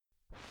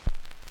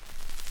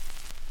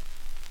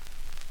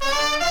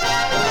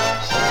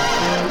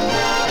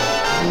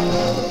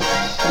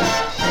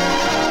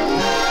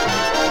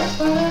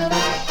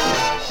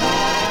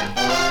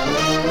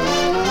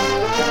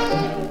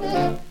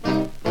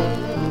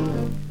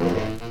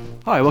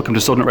Hi, welcome to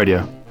Swordnut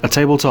Radio, a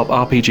tabletop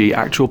RPG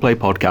actual play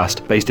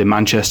podcast based in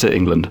Manchester,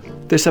 England.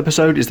 This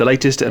episode is the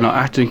latest in our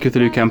Acton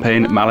Cthulhu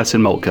campaign, Malice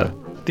in Malta.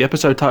 The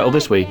episode title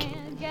this week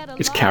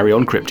is Carry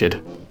On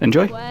Cryptid.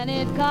 Enjoy! When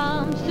it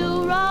comes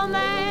to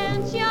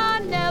romance, you're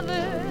never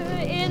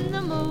in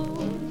the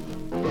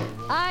mood.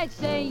 I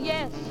say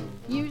yes,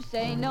 you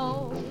say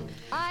no.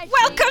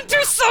 Welcome to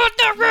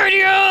Swordnut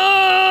Radio!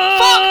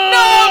 Fuck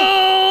no!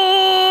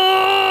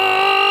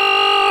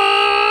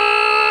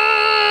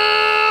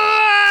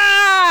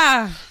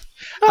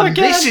 And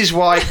this is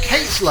why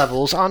Kate's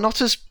levels are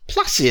not as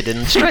placid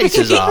and straight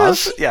as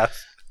ours.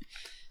 Yes.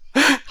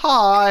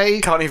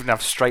 Hi. Can't even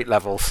have straight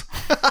levels.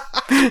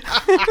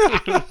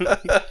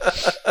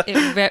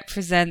 It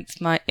represents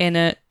my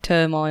inner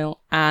turmoil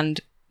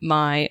and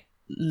my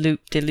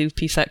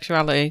loop-de-loopy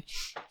sexuality.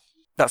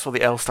 That's what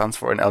the L stands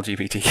for in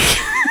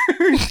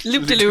LGBT.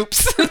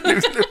 Loop-de-loops.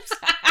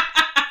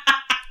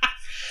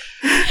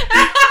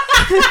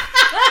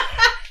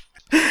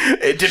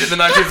 It did in the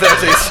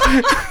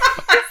 1930s.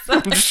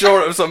 I'm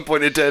sure at some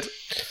point it did.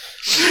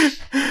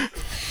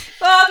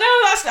 Oh no,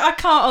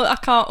 I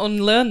can't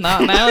unlearn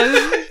that now.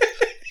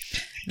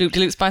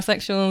 Loop-de-loops,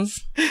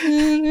 bisexuals.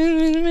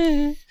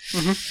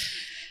 Mm-hmm.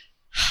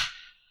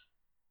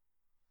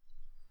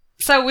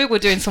 So we were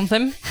doing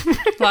something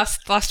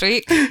last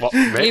week. What?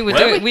 We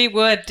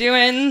were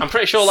doing. I'm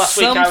pretty sure last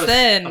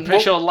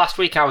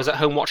week I was at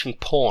home watching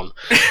porn.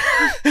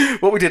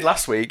 What we did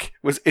last week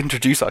was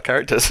introduce our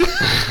characters.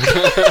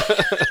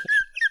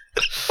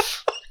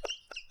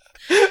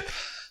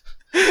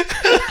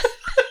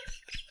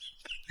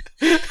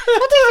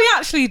 What did we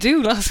actually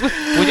do last week?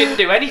 We didn't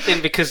do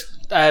anything because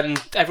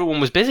everyone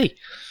was busy.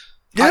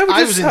 Yeah,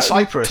 I was in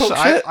Cyprus.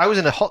 I was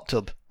in a hot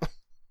tub.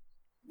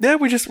 Yeah,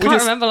 we just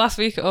Remember last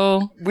week at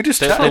all. we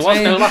just There chatted.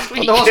 was no last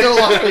week. There was no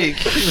last week.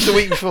 It was the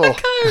week before. I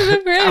can't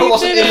remember I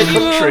wasn't in the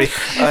country.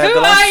 Who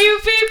are you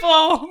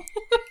people?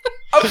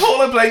 I'm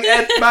Paul and playing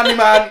Ed, manly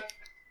man,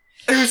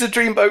 who's a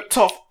dreamboat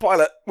top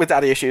pilot with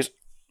daddy issues.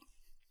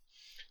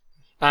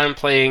 I'm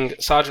playing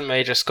Sergeant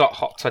Major Scott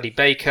Hot Toddy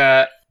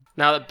Baker.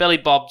 Now that Billy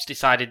Bob's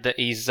decided that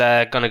he's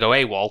going to go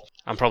AWOL,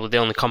 I'm probably the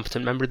only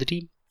competent member of the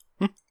team.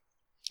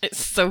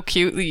 It's so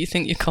cute that you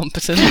think you're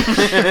competent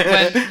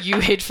when you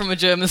hid from a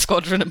German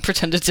squadron and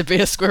pretended to be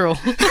a squirrel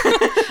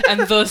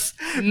and thus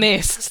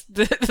missed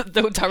the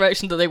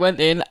direction that they went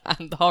in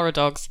and the horror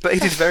dogs. But he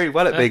did very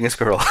well at being a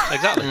squirrel.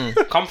 Exactly.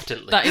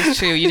 Competently. That is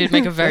true. You did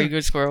make a very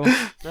good squirrel.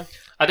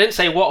 I didn't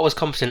say what I was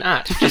competent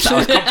at, just that I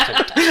was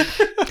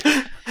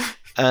competent.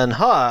 And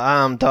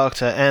hi, I'm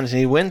Dr.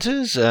 Anthony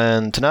Winters,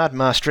 and tonight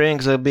my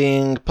strings are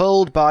being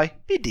pulled by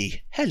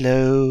Biddy.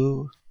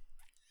 Hello.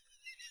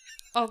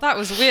 Oh, that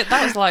was weird.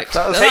 That was like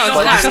That was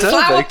like a disturbing.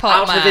 flower pot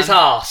Out man. of his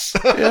arse.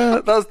 Yeah,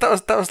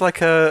 that was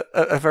like a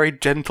very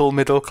gentle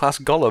middle class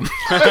Gollum.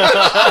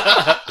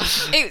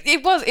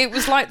 It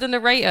was like the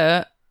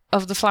narrator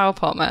of the flower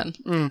pot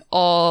man,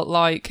 or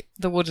like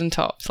the wooden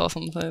tops or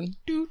something.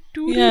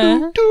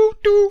 Yeah.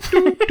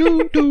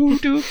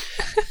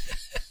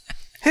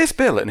 Here's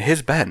Bill and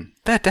here's Ben.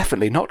 They're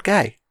definitely not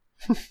gay.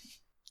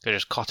 They're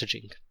just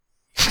cottaging.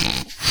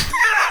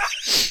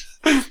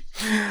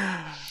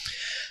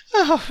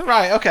 Oh,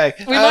 right, okay.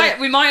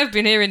 We might have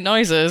been hearing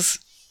noises.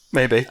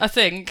 Maybe. I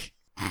think.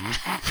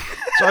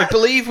 So I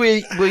believe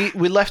we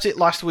left it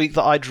last week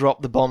that I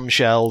dropped the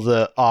bombshell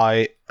that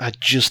I had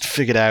just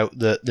figured out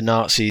that the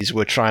Nazis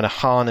were trying to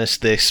harness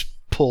this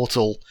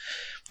portal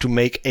to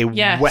make a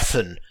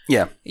weapon.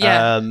 Yeah.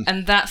 Yeah,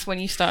 and that's when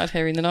you started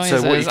hearing the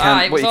noises. So what you can-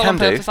 It what was you all can on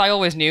do- purpose. I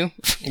always knew.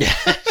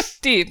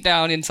 Deep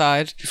down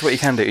inside. So what you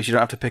can do is you don't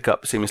have to pick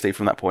up seamlessly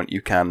from that point.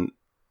 You can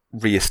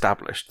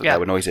re-establish that Yeah.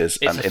 there were noises,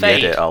 It's and a in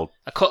fade. the edit I'll...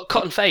 A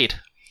cut and fade.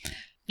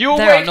 You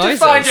There are awake to noises.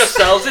 find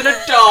yourselves in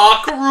a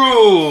dark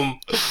room.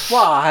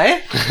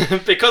 Why?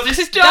 Because this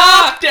is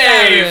dark,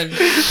 Dave.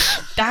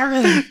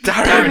 Darren.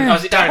 Oh,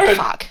 is it Darren?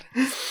 Fuck.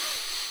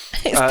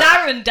 It's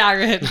Darren.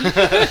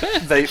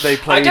 They played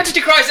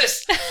Identity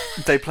crisis.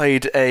 they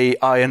played a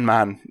Iron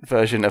Man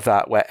version of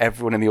that where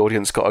everyone in the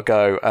audience got a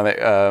go, and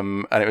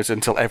it was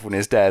until everyone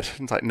is dead.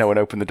 It's like no one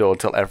opened the door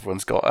until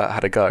everyone's got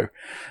had a go,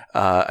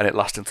 and it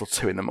lasted until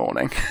 2 a.m.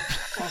 Oh,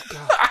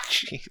 God.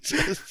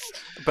 Jesus.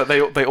 But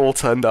they all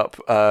turned up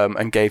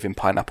and gave him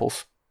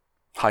pineapples,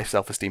 high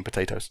self-esteem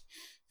potatoes.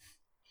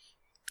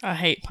 I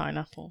hate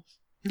pineapple.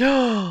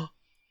 No.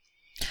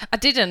 I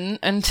didn't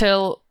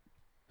until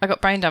I got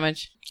brain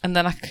damage, and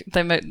then I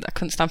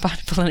couldn't stand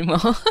pineapple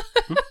anymore.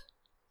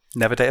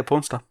 Never date a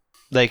porn star.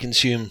 They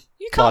consume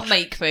You can't large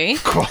make me.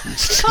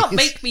 quantities. You can't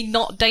make me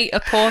not date a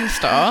porn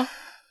star.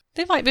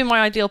 They might be my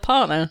ideal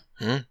partner.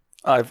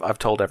 I've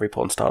told every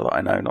porn star that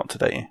I know not to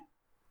date you.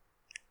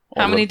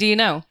 How many do you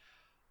know?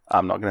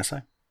 I'm not going to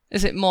say.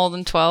 Is it more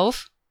than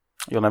 12?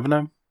 You'll never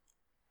know.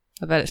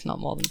 I bet it's not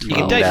more than 12. You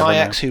can date Never my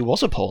know. ex who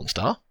was a porn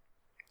star.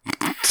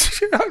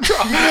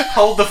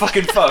 Hold the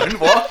fucking phone.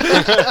 What?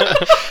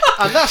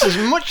 And that's as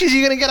much as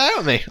you're going to get out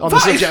of me on the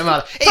subject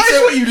matter. That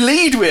is what you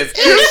lead with.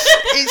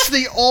 It's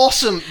the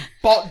awesome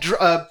bot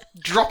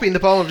dropping the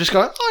ball and just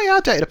going, oh yeah, I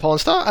dated a porn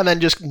star, and then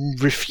just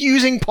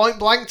refusing point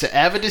blank to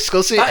ever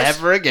discuss it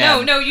ever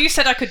again. No, you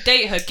said I could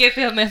date her. Give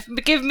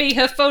me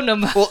her phone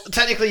number. Well,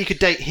 technically you could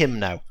date him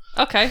now.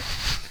 Okay.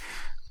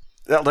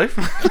 That'll do.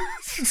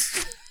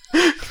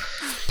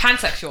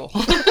 Pansexual.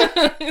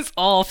 It's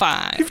all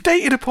fine. You've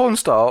dated a porn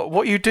star.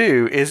 What you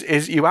do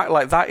is you act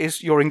like that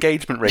is your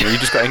engagement ring and you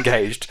just got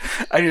engaged.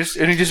 And you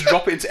just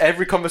drop it into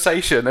every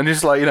conversation and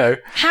just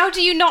How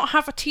do you not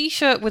have a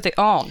t-shirt with it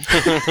on?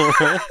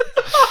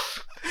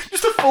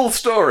 just a full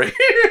story.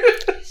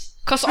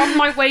 Because on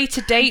my way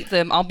to date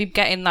them, I'll be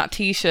getting that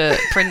t-shirt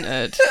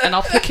printed and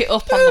I'll pick it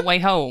up on the way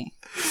home.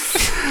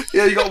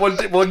 Yeah, you got one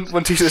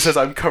t-shirt that says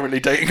I'm currently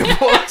dating a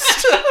porn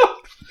star.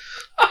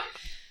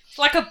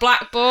 Like a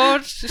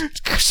blackboard,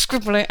 just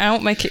scribble it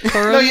out, make it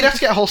current. No, you'd have to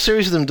get a whole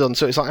series of them done.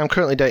 So it's like, I'm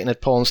currently dating a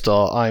porn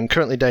star. I'm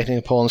currently dating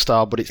a porn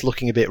star, but it's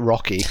looking a bit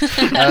rocky.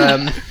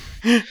 I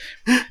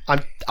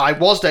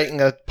was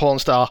dating a porn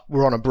star.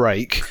 We're on a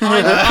break.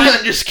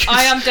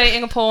 I am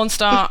dating a porn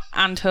star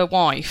and her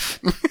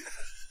wife.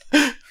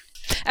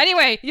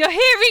 Anyway, you're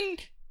hearing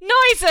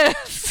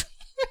noises.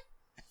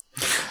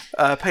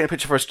 Paint a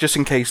picture for us, just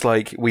in case,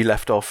 we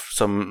left off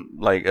some,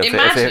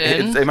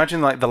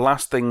 Imagine the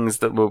last things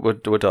that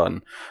were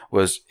done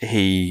was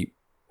he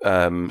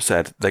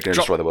said they're going to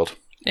destroy the world.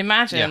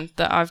 Imagine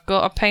that I've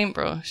got a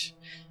paintbrush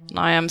and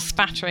I am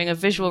spattering a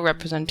visual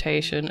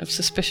representation of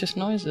suspicious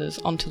noises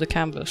onto the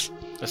canvas.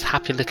 There's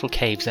happy little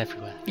caves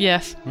everywhere.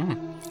 Yes.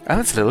 And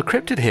there's a little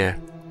cryptid here.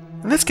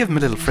 Let's give him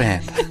a little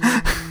friend.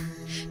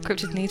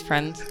 Cryptids need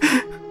friends.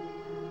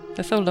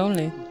 They're so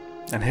lonely.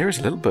 And here is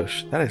a little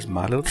bush. That is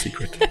my little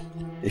secret.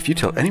 If you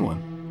tell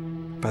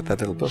anyone about that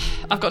little bush.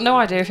 I've got no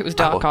idea if it was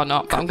dark or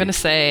not, but I'm going to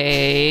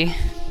say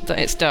that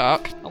it's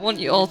dark. I want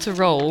you all to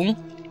roll.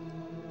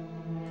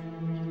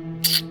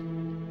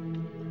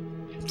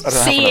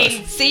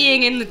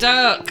 Seeing in the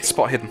dark.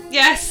 Spot hidden.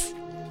 Yes.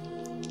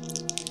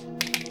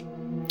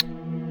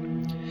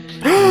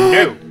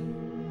 No.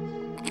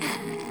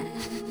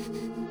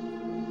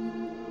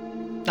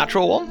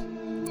 Natural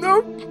one?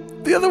 No,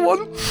 the other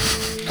one.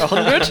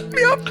 100?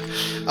 Yep.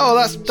 Oh,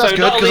 that's So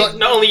good.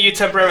 not only are you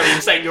temporarily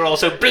insane, you're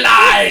also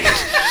blind.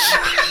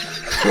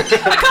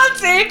 I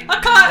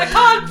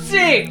can't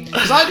see.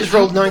 Because I just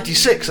rolled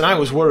 96 and I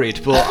was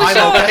worried, but I'm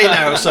okay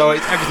now, so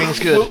everything's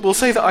good. We'll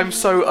say that I'm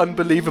so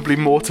unbelievably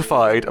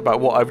mortified about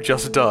what I've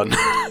just done.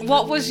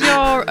 What was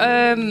your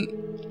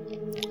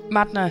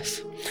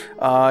madness?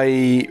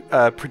 I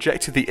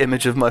projected the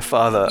image of my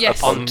father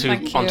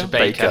onto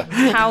Baker.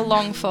 How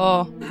long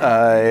for?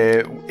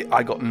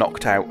 I got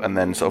knocked out and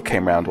then sort of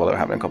came around while they were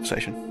having a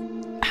conversation.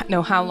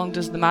 No, how long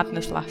does the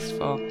madness last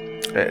for?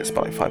 It's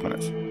about 5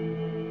 minutes.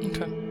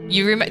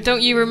 Okay.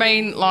 Don't you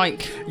remain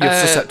You're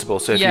susceptible,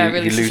 so if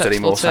really you lose any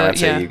more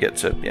sanity, yeah. you get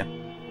to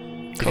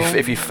Cool.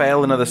 If you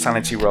fail another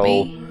sanity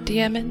roll,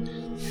 DMing?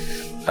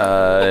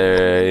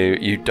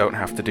 you don't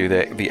have to do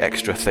the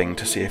extra thing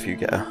to see if you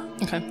get a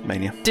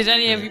mania. Did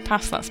any of you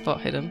pass that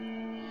spot hidden?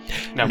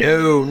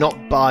 No,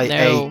 not by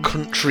a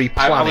country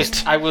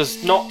planet. I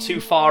was not too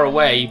far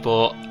away,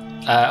 but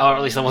or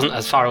at least I wasn't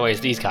as far away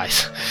as these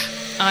guys.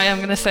 I am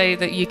going to say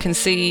that you can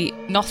see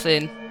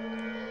nothing,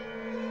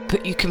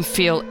 but you can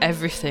feel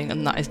everything,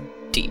 and that is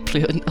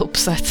deeply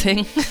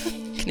upsetting.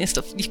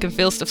 You can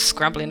feel stuff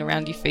scrabbling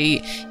around your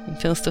feet. You can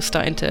feel stuff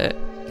starting to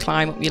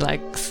climb up your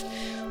legs,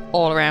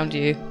 all around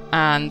you,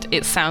 and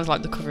it sounds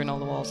like they're covering all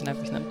the walls and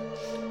everything.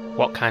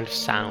 What kind of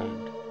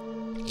sound?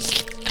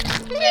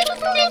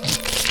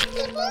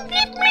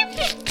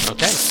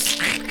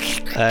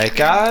 Okay.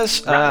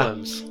 Guys,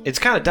 Rattlers. it's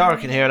kind of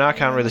dark in here and I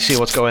can't really see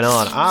what's going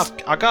on.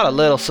 I got a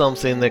little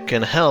something that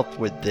can help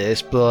with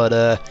this, but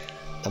there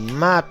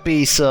might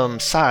be some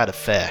side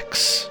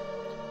effects.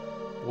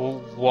 Well,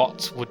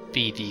 what would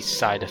be these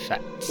side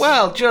effects?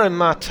 Well, during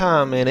my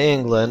time in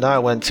England, I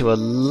went to a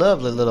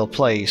lovely little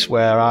place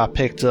where I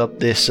picked up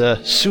this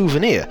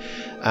souvenir.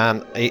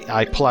 And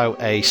I pull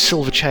out a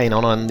silver chain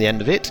on the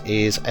end of it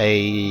is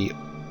a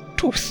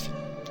tooth.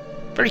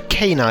 Very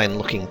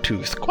canine-looking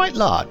tooth, quite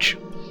large.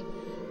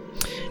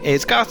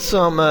 It's got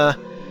some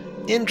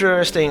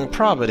interesting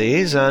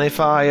properties, and if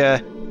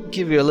I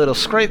give you a little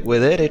scrape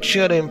with it, it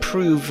should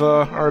improve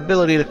our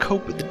ability to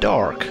cope with the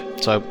dark.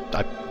 So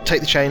I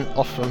take the chain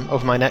off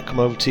over my neck, come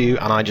over to you,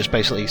 and I just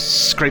basically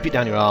scrape it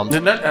down your arm.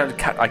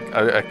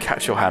 I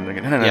catch your hand and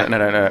go, no,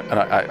 and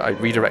I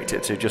redirect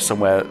it to just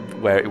somewhere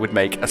where it would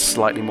make a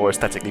slightly more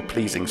aesthetically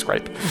pleasing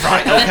scrape.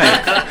 Right,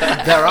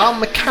 okay. There are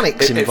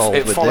mechanics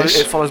involved with this.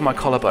 It follows my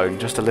collarbone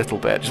just a little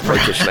bit, just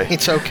freakishly.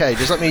 It's okay,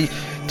 just let me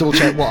double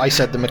check what I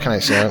said the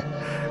mechanics are.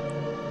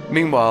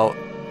 Meanwhile,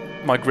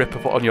 my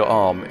grip on your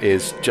arm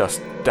is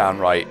just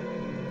downright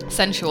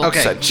Sensual.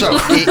 Okay, so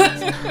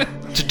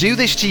to do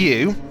this to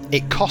you,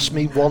 it costs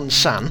me 1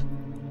 san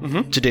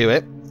to do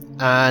it,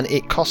 and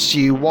it costs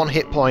you 1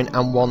 hit point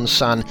and 1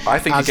 san. I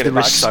think you get it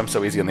back because I'm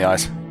so easy on the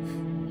eyes.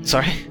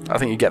 Sorry? I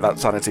think you get that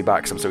sanity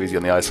back because I'm so easy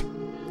on the eyes.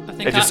 I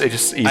think It just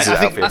eases I it out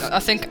think- for you. I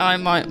think I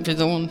might be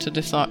the one to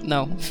decide.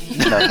 No.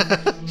 No.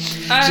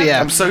 So yeah,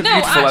 I'm so No,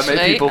 beautiful I made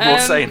actually, people more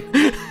sane.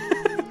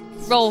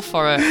 Roll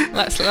for it.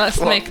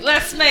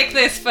 Let's make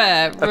this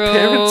fair.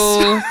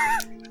 Roll. Appearance.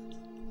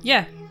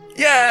 Yeah.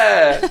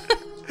 Yeah!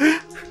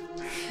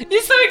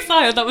 You're so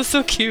excited. That was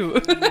so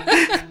cute.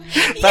 Yeah.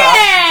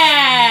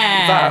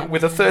 That,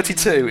 with a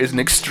 32, is an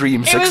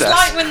extreme It success. was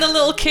like when the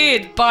little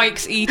kid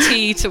bikes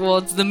ET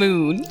towards the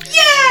moon.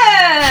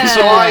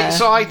 Yeah.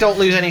 so I don't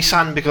lose any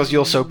sand because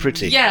you're so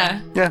pretty.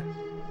 Yeah. Yeah.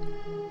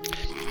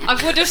 I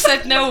would have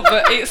said no,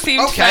 but it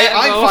seems Okay, fair to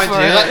I'm go fine to for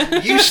do it.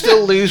 that. You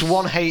still lose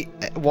one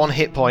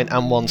hit point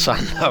and one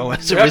sand though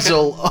as a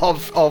result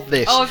of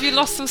this. Oh, have you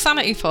lost some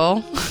sanity,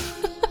 Paul?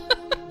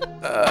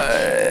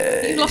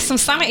 You lost some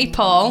sanity,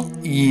 Paul.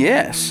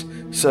 Yes.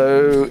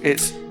 So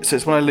it's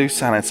when I lose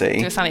sanity.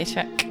 Do a sanity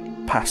check.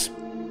 Pass.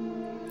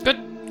 Good.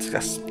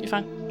 Success. You're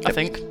fine. I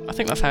think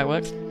that's how it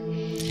works.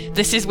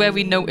 This is where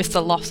we notice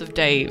the loss of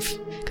Dave,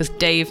 because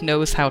Dave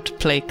knows how to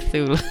play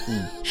Cthulhu.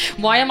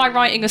 Why am I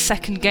writing a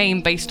second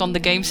game based on the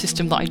game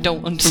system that I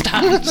don't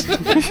understand?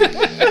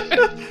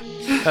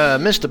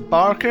 Mr.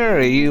 Barker,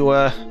 are you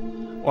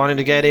wanting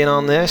to get in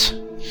on this?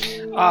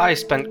 I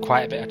spent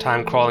quite a bit of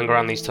time crawling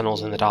around these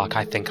tunnels in the dark.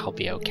 I think I'll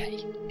be okay.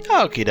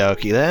 Okie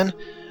dokie then.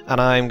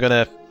 And I am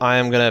gonna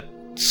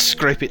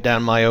scrape it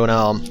down my own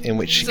arm, in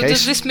which So case.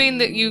 does this mean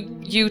that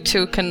you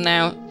two can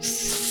now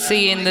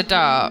see in the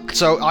dark?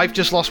 So I've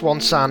just lost one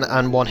sand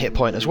and one hit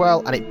point as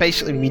well, and it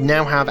basically we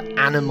now have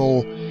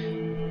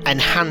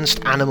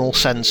enhanced animal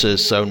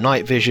senses, so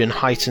night vision,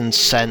 heightened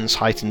sense,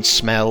 heightened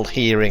smell,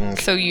 hearing.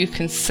 So you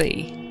can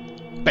see.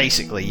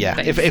 Basically, yeah.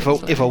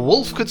 Basically. If a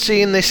wolf could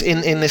see in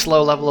this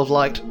low level of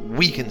light,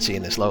 we can see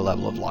in this low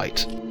level of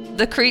light.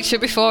 The creature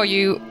before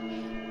you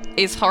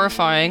is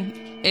horrifying.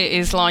 It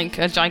is like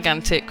a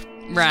gigantic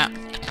rat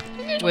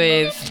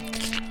with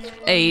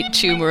a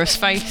tumorous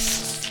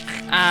face,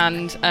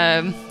 and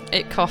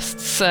it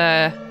costs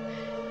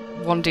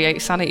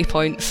 1d8 sanity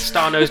points.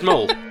 Star-nosed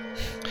mole.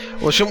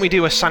 Well, shouldn't we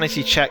do a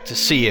sanity check to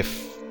see if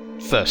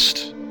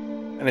first?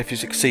 And if you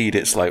succeed,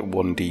 it's like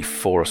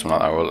 1d4 or something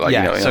like that. Or like, Yeah.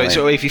 you know what I mean?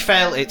 So if you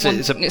fail, it's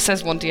a. It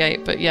says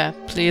 1d8, but yeah,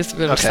 please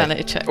do a Okay.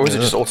 sanity check. Or is it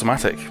just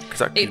automatic? 'Cause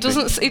that It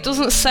could be-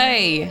 doesn't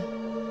say.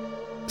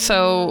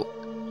 So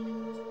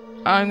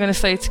I'm going to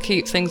say to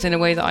keep things in a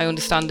way that I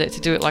understand it, to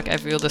do it like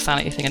every other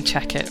sanity thing and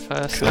check it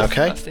first.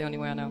 Okay. That's the only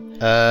way I know.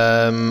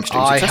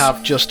 Extreme I success.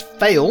 have just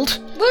failed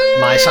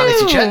my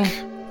sanity check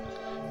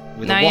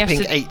with Now a you have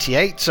whopping to-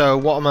 88. So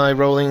what am I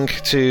rolling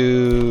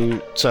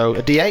to? So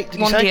a D8.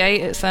 Did you say?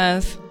 1d8 it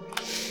says.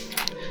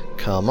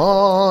 Come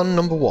on,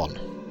 number one.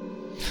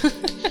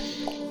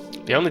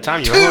 The only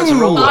time you ever want to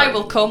roll I one.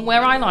 will come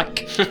where I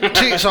like.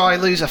 So I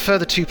lose a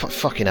further 2 points.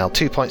 Fucking hell,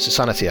 2 points of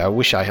sanity. I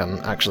wish I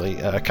hadn't actually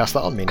cast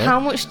that on me now. How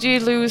much do you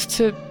lose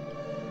to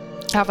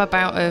have a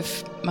bout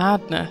of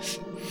madness?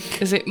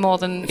 Is it more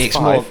than It's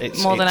five.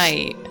 more than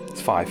 8?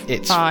 It's 5.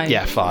 It's 5.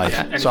 Yeah, 5.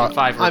 Yeah, so anything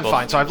 5 or I'm above.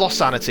 fine. So I've lost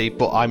sanity,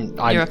 but I'm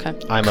You're okay.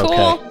 I'm cool.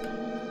 okay.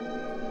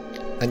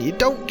 And you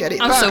don't get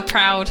it I'm back. so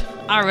proud.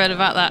 I read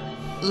about that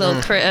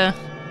little critter.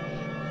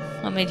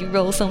 I made you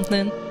roll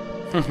something.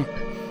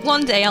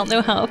 One day I'll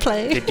know how to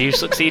play. Did you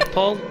succeed,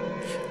 Paul?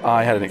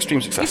 I had an extreme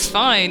He's success.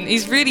 fine.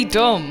 He's really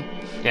dumb.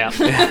 Yeah.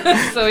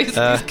 So he's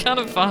kind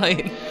of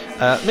fine.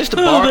 Mr.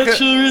 Barker,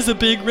 sure is a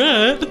big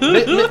rat.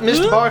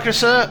 Mr. Barker,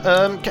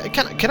 sir,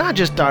 can I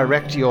just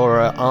direct your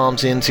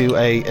arms into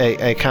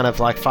a kind of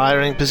like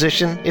firing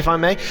position, if I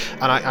may?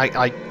 And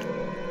I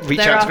reach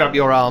There out to are- grab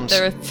your arms,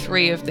 There are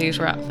 3 of these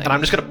rat things. and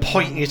I'm just going to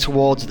point you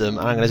towards them,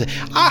 and I'm going to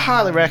say, I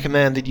highly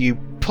recommend that you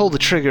pull the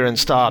trigger and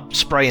start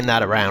spraying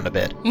that around a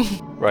bit.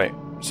 Right.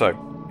 So,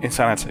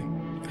 insanity.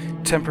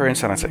 Temporary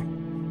insanity.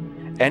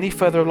 Any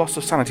further loss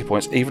of sanity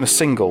points, even a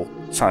single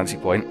sanity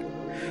point,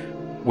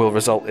 will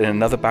result in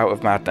another bout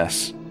of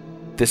madness.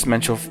 This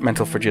mental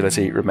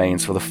fragility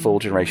remains for the full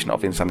duration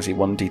of the insanity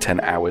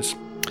 1d10 hours.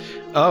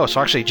 Oh, so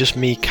actually just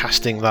me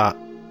casting that,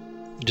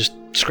 just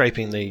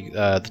scraping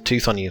the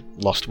tooth on you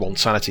lost 1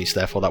 sanity, so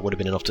therefore that would have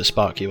been enough to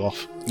spark you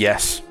off.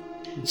 Yes.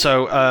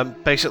 So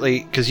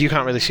basically, because you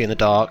can't really see in the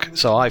dark,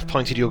 so I've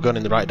pointed your gun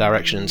in the right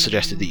direction and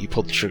suggested that you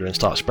pull the trigger and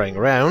start spraying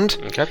around.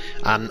 Okay.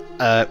 And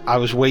I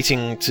was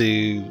waiting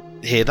to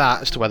hear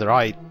that as to whether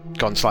I'd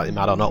gone slightly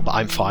mad or not, but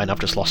I'm fine. I've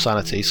just lost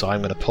sanity, so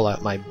I'm going to pull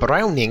out my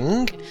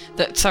Browning.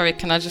 Sorry,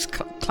 can I just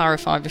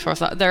clarify before I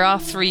start? There are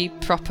 3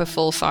 proper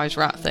full-size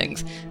rat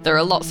things. There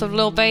are lots of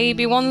little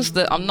baby ones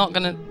that I'm not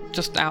going to,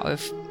 just out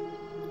of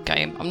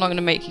game, I'm not going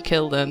to make you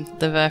kill them.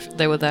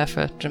 They were there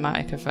for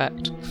dramatic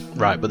effect.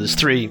 Right, but there's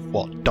 3,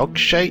 what, dog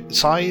shape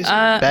size?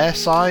 Bear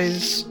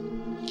size?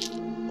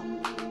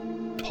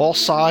 Horse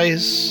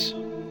size?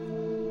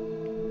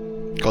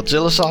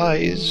 Godzilla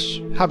size?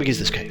 How big is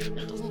this cave?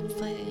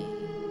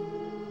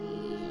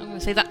 I'm going to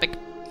say that big.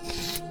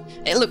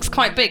 It looks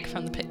quite big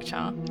from the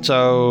picture.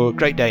 So,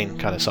 Great Dane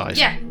kind of size.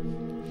 Yeah.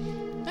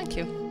 Thank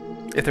you.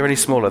 If they're any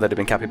smaller, they'd have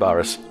been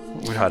capybaras.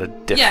 We'd had a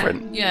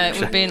different... Yeah, it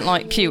would have been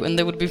like cute, and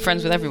they would be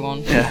friends with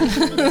everyone. Yeah.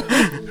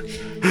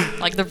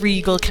 Like the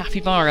regal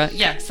capybara.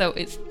 Yeah, so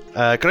it's...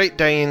 Great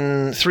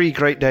Dane, 3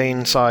 Great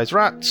Dane sized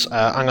rats.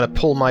 I'm going to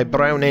pull my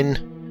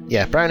Browning.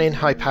 Yeah, Browning,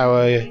 high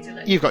power.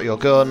 You've got your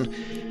gun.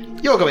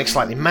 You're going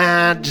slightly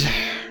mad.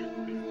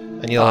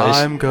 And yours.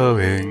 I'm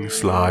going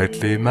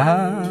slightly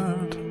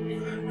mad.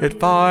 It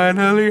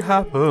finally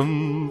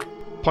happened.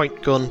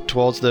 Point gun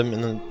towards them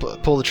and then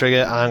pull the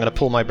trigger. And I'm going to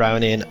pull my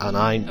Browning. And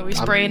Are we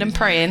spraying and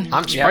praying?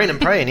 I'm spraying and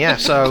praying, yeah.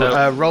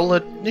 So roll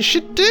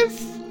initiative.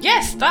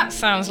 Yes, that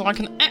sounds like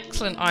an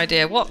excellent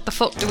idea. What the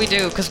fuck do we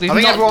do? Because we've I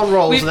think not, everyone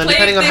rolls, we've and then played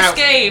depending on this how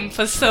game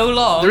for so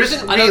long. There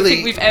isn't I don't really-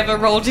 think we've ever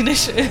rolled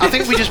initiative. I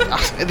think we just. I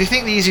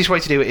think the easiest way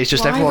to do it is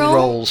just Do I everyone roll?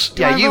 rolls.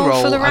 Do Yeah, I you roll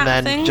roll for the and rat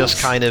then things?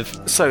 just kind of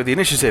So the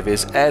initiative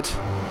is Ed,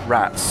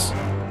 Rats,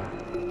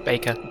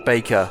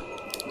 Baker,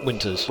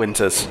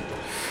 Winters.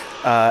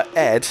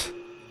 Ed,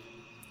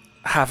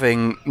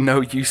 having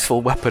no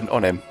useful weapon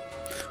on him,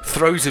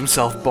 throws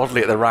himself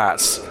bodily at the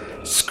rats,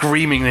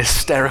 screaming in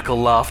hysterical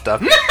laughter.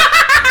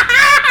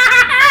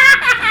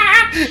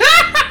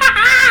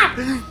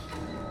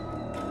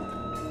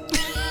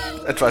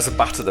 And tries to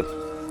batter them.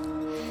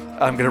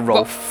 I'm going to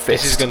roll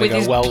fist. This is going to With go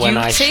his well when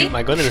I beauty? shoot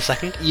my gun in a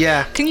second.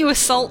 Yeah. Can you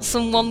assault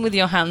someone with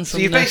your hands? So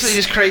you've basically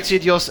just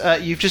created your.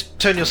 You've just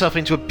turned yourself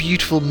into a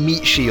beautiful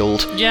meat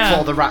shield Yeah.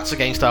 for the rats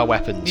against our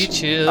weapons. I'm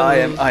He's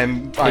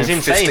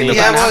insane. fisting the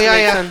Yeah, That well, makes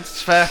yeah. sense.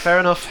 It's fair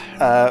enough.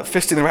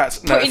 fisting the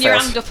rats. No, Putting it your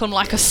fails. hand up on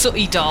like a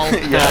sooty doll. So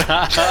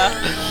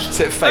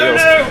it fails.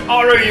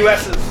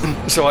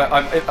 ROUSs! So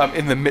I'm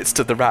in the midst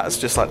of the rats,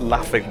 just like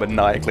laughing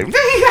maniacally,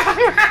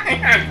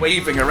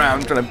 waving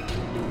around, trying to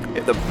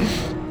hit them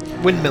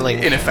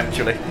Windmilling.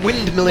 ineffectually.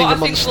 Windmilling What I think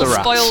amongst will the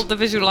rats. spoil the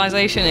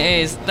visualization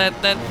is that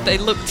they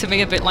look to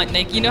me a bit like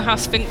naked. You know how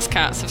Sphinx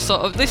cats have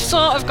they've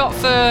sort of got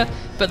fur,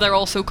 but they're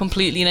also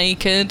completely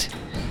naked.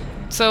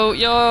 So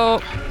you're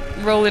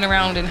rolling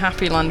around in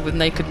Happy Land with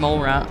naked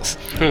mole rats.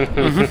 Has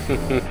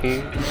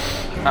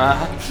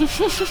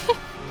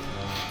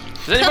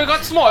anybody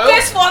got smile?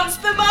 This one's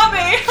the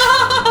mummy!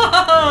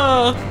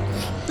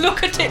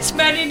 Look at its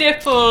many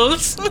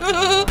nipples! Poking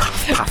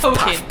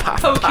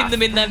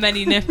them in their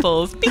many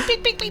nipples. Bing,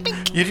 bing, bing, bing, bing.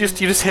 You're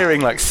just hearing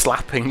like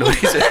slapping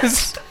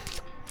noises.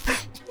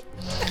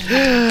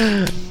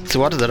 So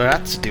what are the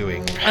rats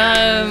doing?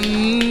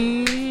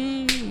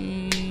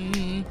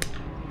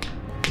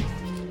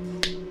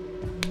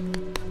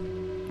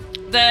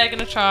 They're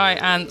gonna try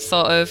and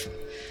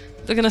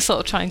they're gonna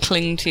try and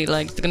cling to your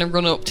legs. They're gonna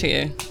run up to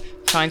you,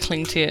 try and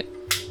cling to you.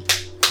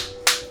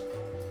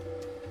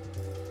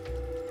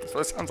 That's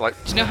what it sounds like.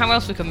 Do you know how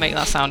else we can make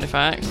that sound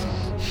effect?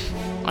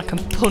 I can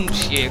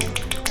punch you.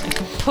 I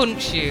can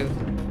punch you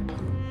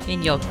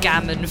in your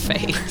gammon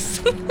face.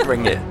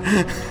 Bring it.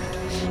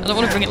 I don't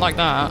want to bring it like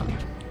that.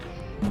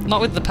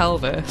 Not with the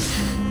pelvis.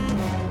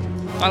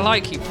 I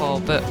like you, Paul,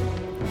 but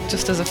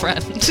just as a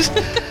friend.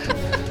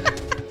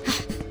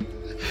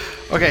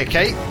 Okay,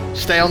 Kate,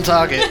 stay on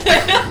target.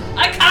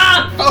 I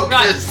can't!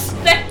 Focus.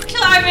 Right, they're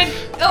climbing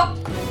up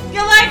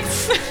your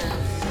legs!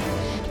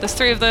 There's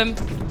 3 of them.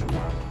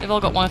 They've all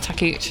got 1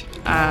 attack each.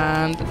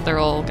 And they're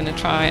all going to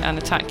try and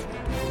attack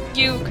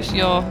you because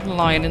you're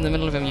lying in the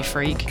middle of them, you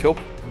freak. Cool.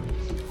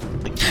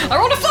 I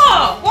rolled a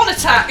 4! 1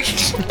 attack!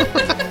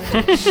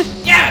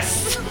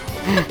 Yes!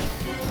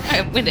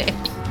 I'm winning.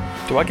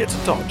 Do I get to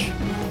dodge,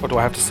 or do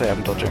I have to say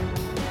I'm dodging?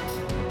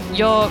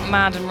 You're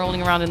mad and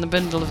rolling around in the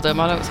bundle of them.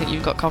 I don't think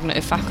you've got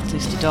cognitive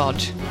faculties to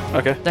dodge.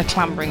 Okay, They're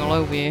clambering all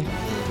over you.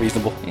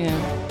 reasonable. Yeah.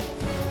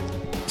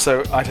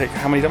 So I take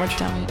how many damage?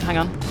 Damage. Hang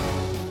on.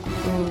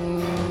 Ooh.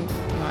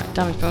 Right,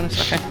 damage bonus.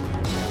 Okay.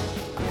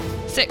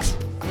 6.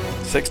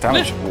 6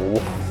 damage. Ooh.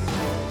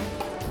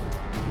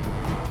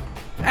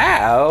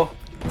 Ow!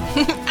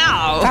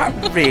 Ow! That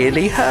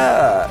really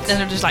hurts.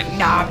 And they're just like,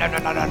 no, no, no,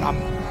 no, no,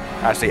 no.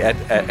 Actually,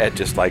 Ed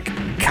just like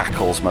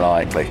cackles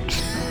maniacally.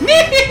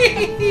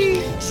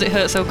 Does it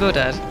hurt so good,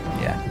 Ed?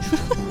 Yeah.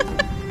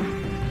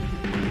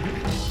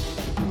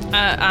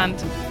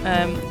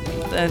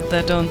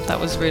 They're done. That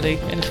was really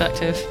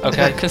ineffective.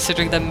 Okay.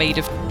 Considering they're made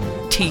of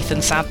teeth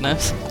and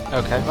sadness.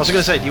 Okay. I was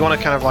going to say, do you want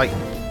to kind of like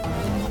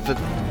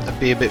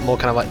be a bit more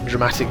kind of like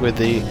dramatic with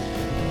the?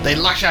 They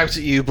lash out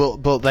at you,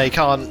 but they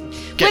can't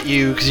get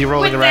you because you're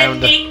rolling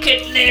around. Their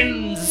naked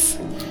limbs.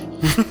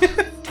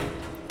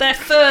 Their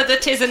fur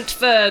that isn't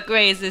fur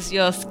grazes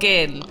your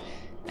skin,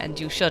 and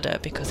you shudder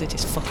because it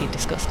is fucking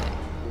disgusting.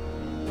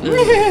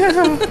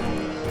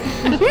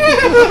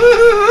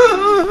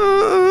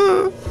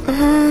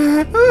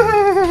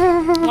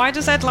 Why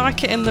does Ed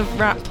like it in the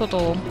rat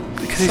puddle?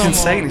 Because he's so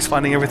insane. much? He's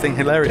finding everything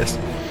hilarious.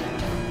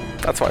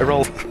 That's what I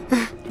rolled.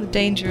 The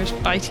dangerous,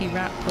 bitey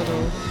rat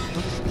puddle.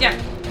 Yeah,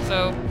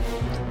 so...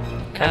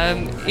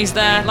 he's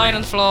there, lying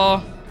on the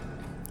floor.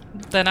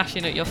 They're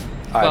gnashing at your...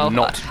 I'm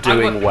not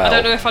doing well. I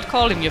don't know if I'd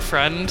call him your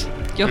friend.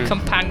 Your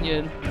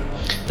companion.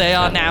 They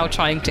are now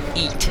trying to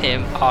eat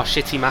him. Our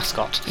shitty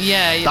mascot.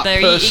 Yeah, That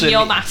they're person- eating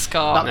your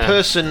mascot. That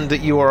person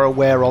that you are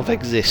aware of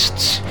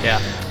exists. Yeah.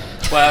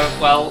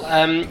 Well,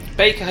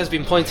 Baker has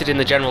been pointed in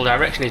the general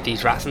direction of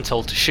these rats and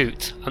told to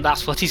shoot, and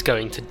that's what he's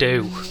going to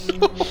do.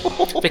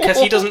 Because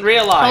he doesn't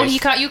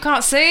realise. Oh, you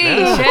can't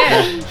see.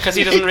 Shit. Because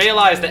he doesn't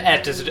realise that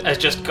Ed has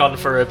just gone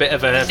for a bit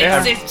of a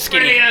It's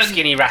brilliant.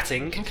 skinny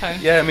ratting. Okay.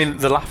 Yeah, I mean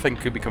the laughing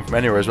could be come from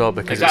anywhere as well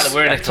because Exactly, it's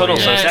we're in a tunnel,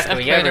 so it's it's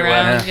echoing echoing everywhere.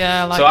 around.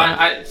 Yeah, I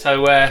like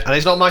So that. And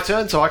it's not my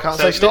turn, so I can't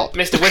say stop.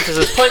 Mr. Winters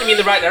has pointed me in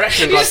the right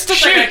direction and gone,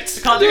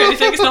 shoot! Can't do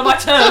anything. It's not my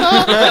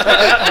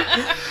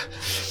turn.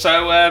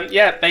 So,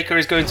 Baker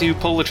is going to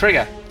pull the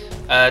trigger.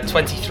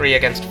 23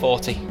 against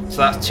 40. So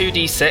that's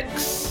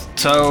 2d6.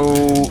 So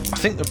I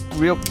think the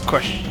real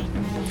question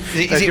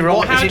is it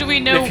what? How is it- do we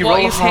know if you what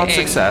roll a he's hard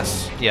hitting?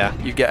 success, Yeah.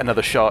 you get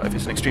another shot. If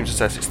it's an extreme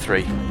success, it's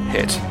 3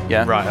 hit.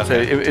 Yeah. Right, So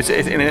okay. it's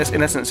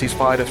in essence, he's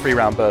fired a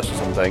 3-round burst or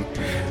something,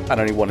 and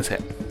only 1 is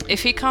hit.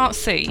 If he can't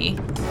see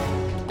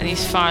and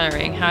he's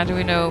firing, how do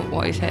we know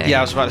what he's hitting? Yeah,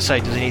 I was about to say,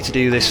 does he need to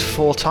do this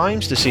 4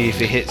 times to see if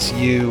he hits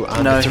you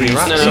and No, the 3 he's-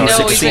 rats? no, No, He's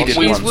he's succeeded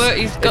once.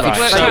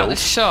 worked out the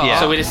shot. Yeah.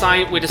 So we'd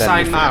assign.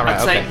 Then-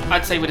 right, okay.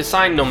 I'd say we'd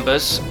assign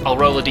numbers. I'll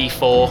roll a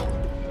d4,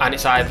 and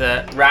it's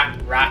either rat,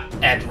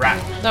 Ed, rat.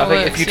 That I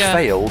think works, if you'd yeah.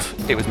 failed,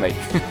 it was me.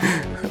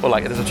 Or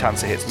like, there's a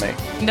chance it hits me.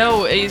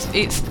 No,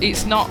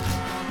 it's not.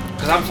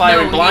 Because I'm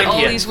firing blind all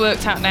here. he's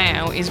worked out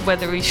now is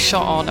whether he's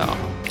shot or not.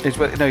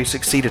 No, he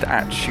succeeded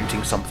at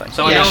shooting something.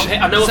 So I know I've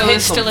hit So something.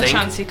 there's still a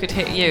chance he could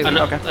hit you. I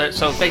know,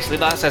 so basically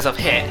that says I've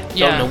hit.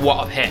 Yeah. Don't know what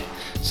I've hit.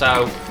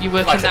 So You're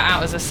working like I that said,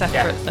 out as a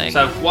separate yeah. thing.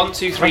 So 1,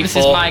 2, 3, This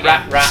is 4. my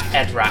Rat, game.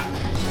 Ed, rat.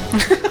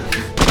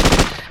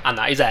 And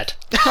that is Ed.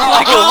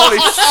 Holy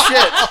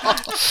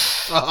shit!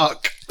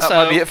 Fuck. That So-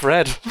 might be it for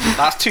Ed.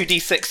 That's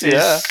 2d6s.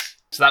 Yeah.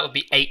 So that would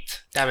be 8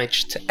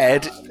 damage to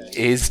Ed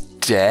is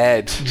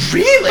dead.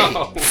 Really?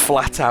 Oh.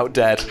 Flat out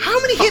dead. How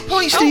many hit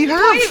points do you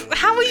have?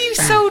 How are you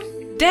so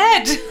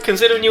dead?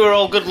 Considering you were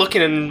all good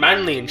looking and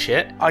manly and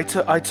shit. I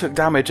took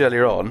damage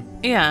earlier on,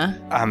 Yeah.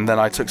 and then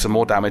I took some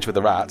more damage with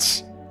the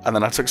rats, and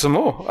then I took some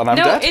more, and I'm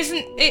No, dead.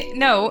 isn't it?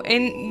 No,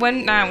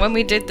 when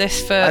we did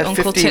this for had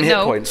Uncle 15 hit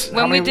No, points. How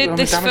when we many- how did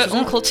many this damage for was that?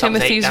 Uncle That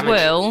was 8 Timothy's damage.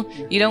 will,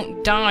 you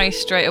don't die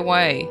straight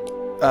away.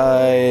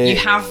 You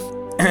have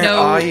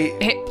no I-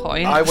 hit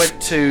points. I went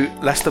to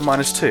less than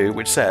 -2,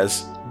 which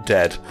says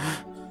dead.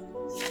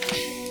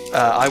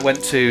 I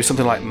went to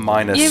something like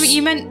minus. Yeah, but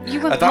you went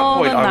At that more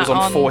point, than I that was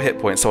on 4 hit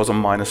points, so I was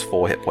on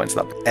 -4 hit points.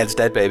 That Ed's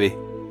dead, baby.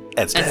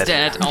 Ed's dead. It's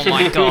dead. Oh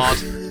my god.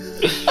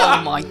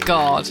 Oh my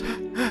god.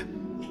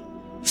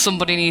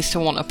 Somebody needs to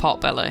want a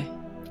pot belly.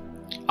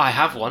 I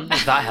have one,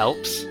 if that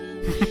helps.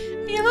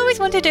 You've always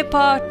wanted a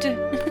pot. She's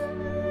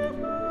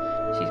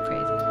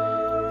crazy.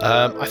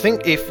 I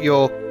think if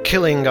you're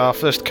killing our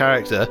first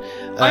character,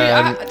 to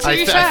I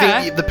be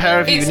fair, think the pair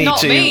of you It's need not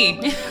to.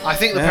 me. I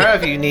think the pair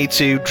of you need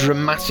to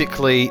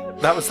dramatically.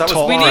 That was Talk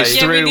We Right. need,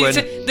 through we need and-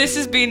 to, this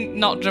has been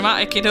not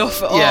dramatic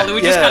enough at Yeah, all.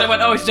 We just yeah. kind of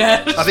went, oh, he's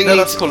dead. I think No, you need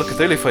that's Call of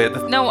Cthulhu for you.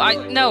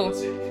 No.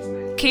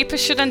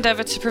 Keepers should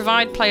endeavour to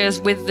provide players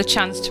with the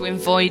chance to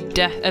avoid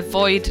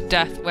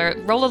death. Where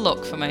roll a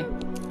luck for me.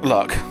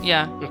 Luck.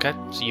 Yeah. Okay,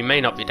 so you may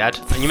not be dead,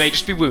 and you may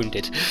just be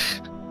wounded.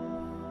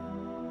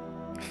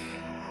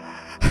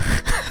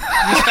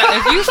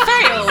 Have you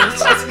failed?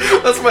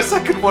 That's my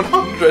second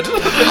 100. Oh,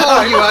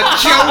 you are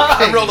I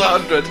joking! rolled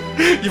 100.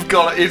 You've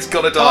got it. It's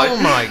got to die. Oh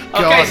my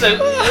god! Okay, so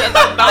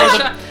that was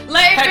a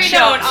Let it be Headshot.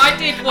 known, I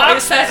did what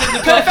it says in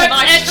the book, and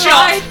I Headshot.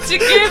 tried to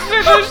give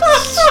him a...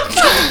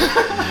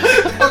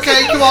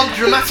 Okay, come on,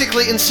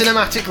 dramatically and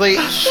cinematically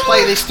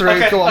play this through.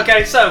 okay, Go on.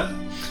 okay, so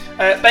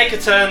Baker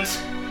turns.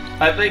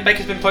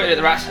 Baker's been pointed at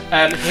the rat.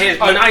 Here's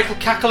maniacal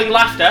cackling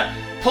laughter.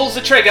 Pulls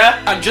the trigger.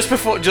 And just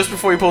before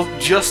he pulls,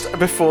 just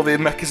before the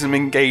mechanism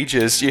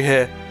engages, you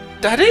hear,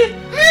 "Daddy."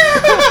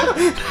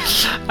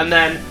 And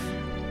then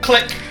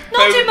click.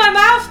 Not boom. in my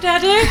mouth,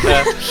 Daddy.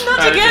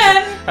 Not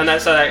again. And then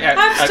so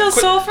I'm still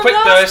quick, sore from quick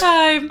last burst,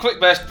 time. Quick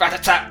burst,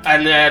 rat-a-tat,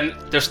 and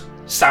just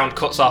sound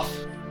cuts off.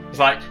 It's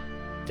like,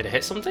 did it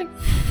hit something?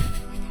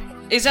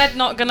 Is Ed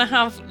not going to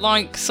have,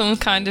 like, some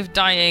kind of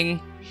dying...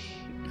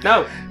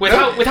 No. With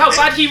how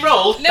bad he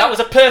rolled, No. that was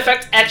a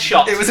perfect Ed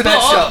shot. It was an But-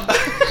 headshot.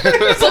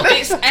 But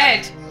it's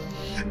Ed.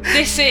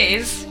 This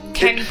is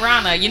Ken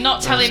Branagh. You're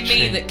not telling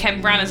me that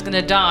Ken Branagh's going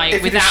to die If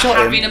you'd without shot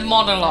him- having a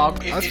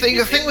monologue. I think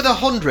the thing with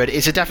 100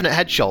 is a definite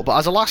headshot, but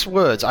as a last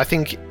words, I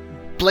think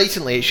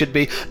blatantly it should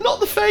be not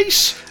the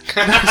face.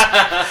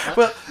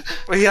 Well,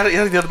 he had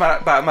the other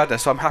bout of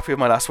madness, so I'm happy with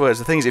my last words.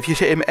 The thing is, if you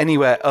hit him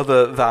anywhere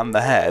other than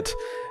the head,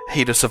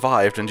 he'd have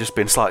survived and just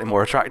been slightly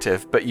more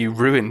attractive, but you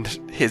ruined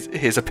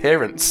his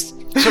appearance.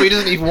 So he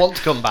doesn't even want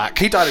to come back.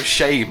 He died of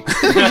shame.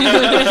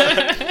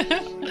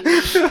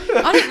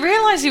 I didn't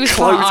realise he was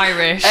quite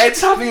Irish.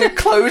 Ed's having a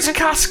closed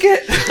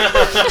casket.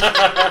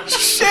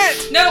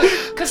 Shit! No,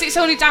 because it's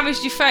only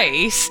damaged your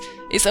face.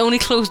 It's only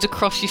closed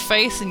across your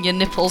face and your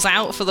nipples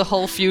out for the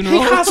whole He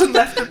funeral. hasn't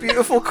left a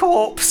beautiful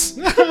corpse.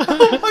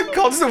 Oh my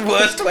god, it's the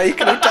worst way he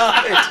could have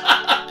died.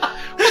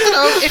 I don't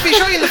know, if he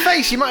shot you in the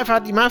face, you might have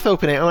had your mouth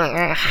open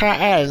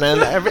and then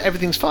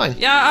everything's fine.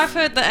 Yeah, I've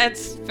heard that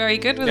Ed's very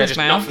good with Yeah, his just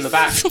mouth. not from the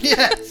back.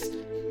 Yes.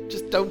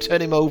 Just Don't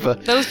turn him over.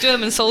 Those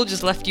German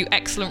soldiers left you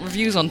excellent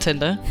reviews on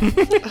Tinder.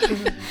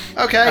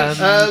 Okay.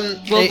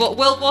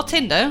 World War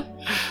Tinder?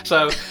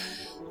 So,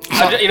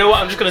 you know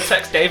what? I'm just going to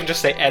text Dave and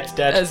just say Ed's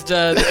dead. As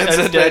dead.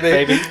 Ed's dead,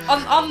 baby.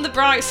 On the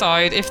bright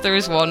side, if there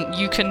is one,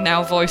 you can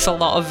now voice a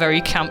lot of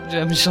very camp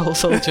German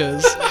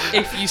soldiers,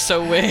 if you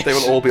so wish. They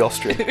will all be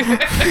Austrian.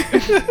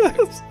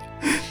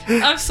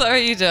 I'm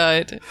sorry you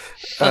died.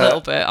 A little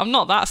bit. I'm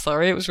not that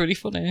sorry. It was really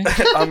funny.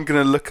 I'm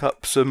going to look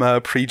up some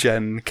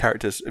pre-gen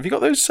characters. Have you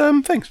got those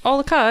things? All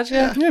the cards,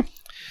 yeah. Yeah.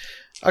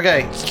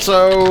 Okay,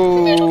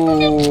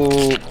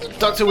 so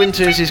Dr.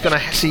 Winters is going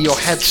to see your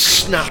head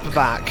snap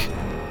back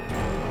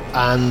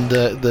and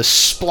the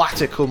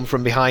splatter come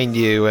from behind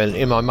you, and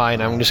in my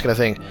mind I'm just going to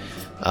think,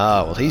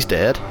 well, he's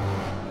dead.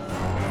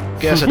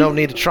 Guess I don't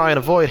need to try and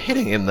avoid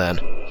hitting him then.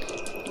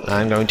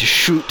 I'm going to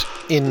shoot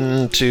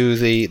into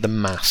the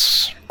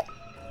mass.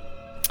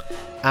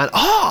 And,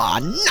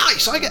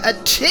 nice! I get a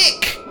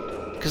tick!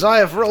 Because I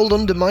have rolled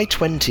under my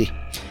 20.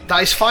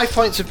 That is 5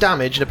 points of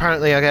damage, and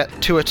apparently I get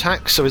 2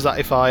 attacks, so is that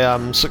if I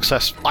am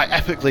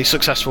epically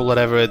successful,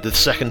 whatever, the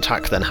second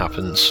attack then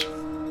happens?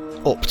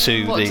 What does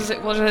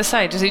it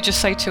say? Does it just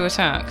say 2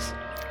 attacks?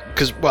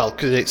 Because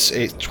it's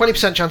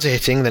 20% chance of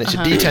hitting, then it's a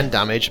D10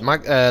 damage,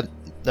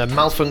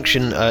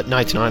 malfunction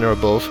 99 or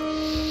above.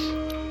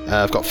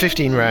 I've got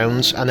 15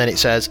 rounds, and then it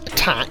says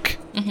attack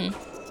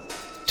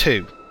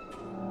 2.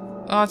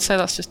 I'd say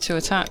that's just 2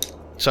 attacks.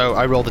 So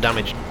I roll the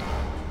damage.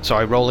 So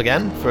I roll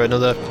again for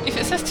another. If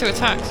it says 2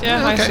 attacks,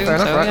 yeah, I okay, assume fair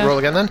enough. so, Right, yeah. roll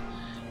again then.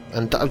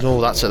 And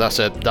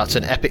that's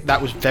an epic.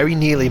 That was very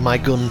nearly my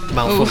gun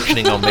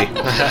malfunctioning on me.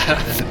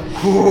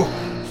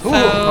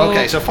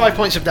 Okay, so 5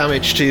 points of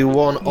damage to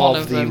one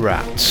of the them.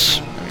 rats.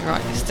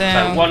 Write this So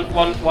down.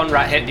 one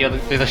rat hit, the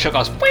other shot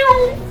goes.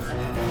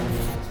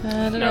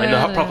 No, in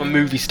the proper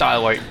movie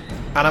style way.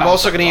 And I'm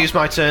also going to use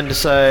my turn to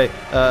say,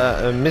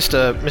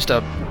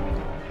 Mr.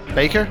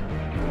 Baker.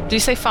 Do you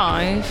say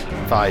 5?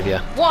 5,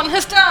 yeah. 1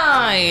 has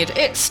died!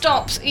 It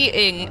stops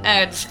eating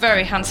Ed's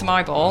very handsome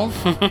eyeball.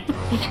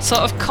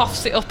 Sort of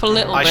coughs it up a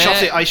little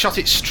bit. I shot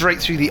it straight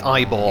through the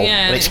eyeball,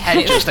 Yeah, and its it-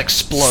 head just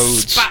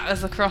explodes.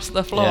 Spatters across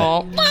the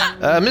floor.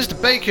 Mr.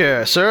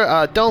 Baker, sir,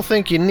 I don't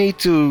think you need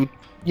to,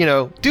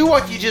 do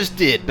what you just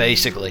did,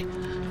 basically.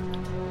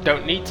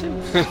 Don't need to.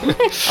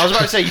 I was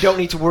about to say you don't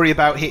need to worry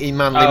about hitting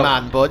manly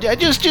man, but yeah,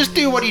 just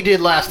do what you did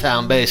last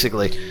time,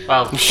 basically.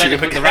 Well,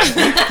 technically the rat.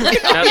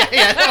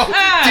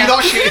 Do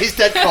not shoot his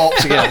dead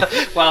corpse again.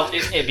 Well,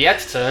 it'd be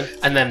Ed's turn,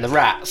 and then the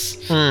rats.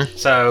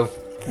 So,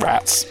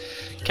 Rats.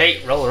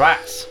 Kate, roll the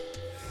rats.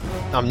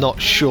 I'm not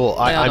sure.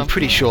 Yeah, I'm no.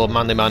 pretty sure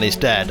manly man is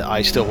dead.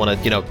 I still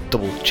want to,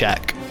 double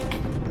check,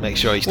 make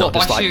sure he's What, not by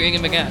just like. shooting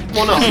him again?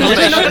 Well, no.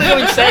 They're not going to go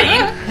insane.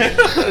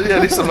 Yeah,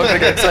 at least I'm not going to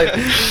get insane.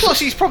 Plus,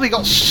 he's probably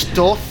got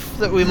stuff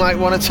that we might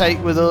want to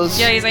take with us.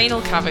 Yeah, his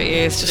anal cavity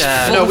is just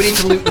full, No, we need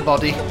to loot the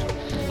body.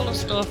 full of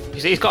stuff.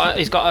 He's got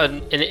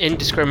an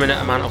indiscriminate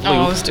amount of Oh, I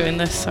loot. was doing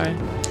this, sorry.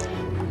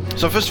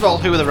 So first of all,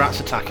 who are the rats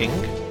attacking?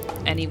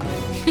 Anyway.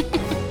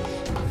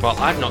 Well,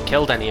 I've not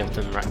killed any of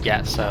them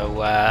yet,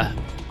 so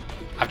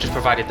I've just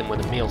provided them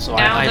with a meal, so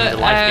Now I'm the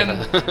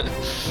life that, giver.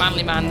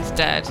 Manly Man's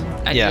dead,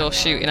 and Yeah. you're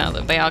shooting at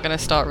them. They are going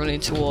to start running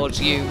towards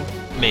you.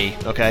 Me.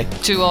 Okay.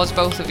 Towards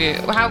both of you.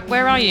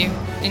 Where are you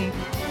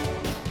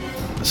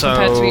So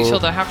compared to each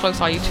other? How close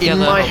are you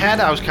together? in my head,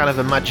 I was kind of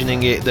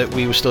imagining it that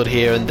we were stood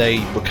here and they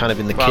were kind of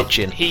in the Well,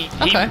 kitchen. He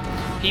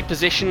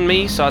positioned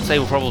me, so I'd say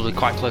we're probably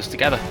quite close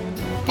together.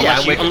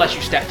 Unless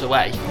you stepped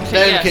away.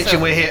 They're in Yeah, the kitchen.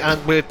 so- We're here,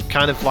 and we're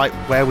kind of like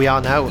where we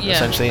are now, Yeah.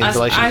 essentially in as,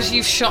 relation. as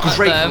you've shot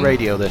Great at them,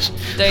 radio, this.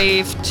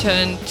 they've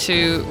turned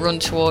to run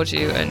towards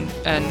you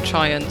and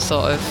try and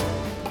sort of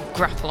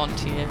grapple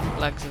onto your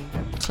legs and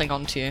cling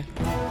onto you.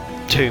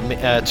 To One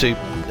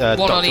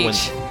Dr. on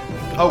each.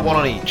 Win. Oh, one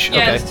on each. Yeah,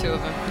 Okay. there's 2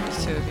 of them.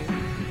 There's 2 of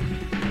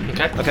you.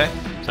 Okay? Okay.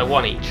 So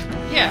 1 each.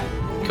 Yeah.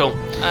 Cool.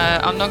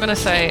 I'm not going to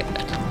say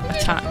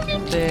attack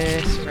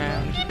this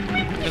round.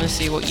 I'm going to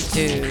see what you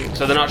do.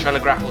 So they're not trying to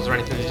grapple or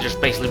anything, they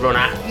just basically run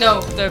at.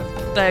 No, they're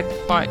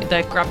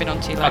grabbing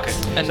onto your legs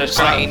Okay, and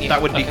so biting you.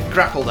 That would be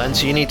grapple then.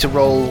 So you need to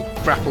roll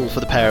grapple for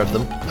the pair of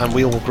them, and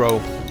we all roll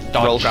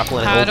grapple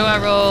and How hold. do I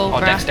roll? Or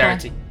grapple?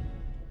 dexterity.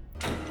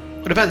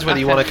 It depends whether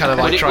you want to kind of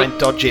Okay. like try and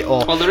dodge it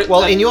or.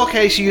 Well, In your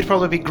case, you'd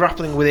probably be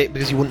grappling with it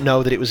because you wouldn't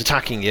know that it was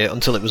attacking you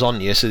until it was on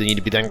you, so then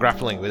you'd be then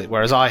grappling with it.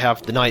 Whereas I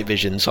have the night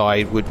vision, so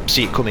I would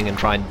see it coming and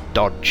try and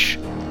dodge.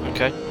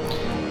 Okay.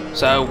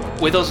 So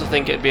with us, I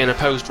think it'd be an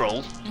opposed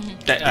roll.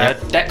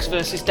 Dex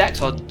versus Dex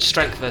or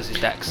strength versus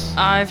Dex?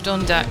 I've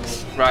done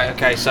dex. Right.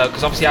 Okay. So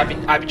because obviously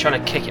I'd be trying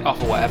to kick it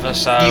off or whatever.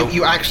 So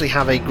You actually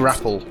have a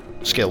grapple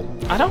skill.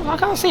 I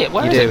can't see it.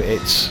 Where You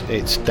is do. it?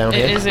 It's down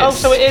It here. is. Oh,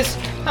 so it is.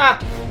 Ah.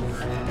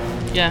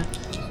 Yeah.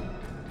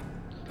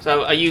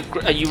 So are you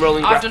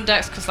rolling? I've done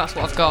dex because that's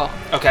what I've got.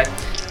 Okay.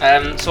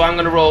 So I'm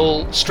going to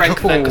roll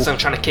strength then because I'm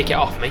trying to kick it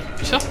off me.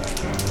 Sure.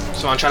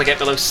 So I'm trying to get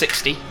below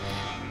 60.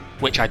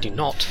 which I do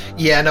not.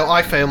 Yeah, no,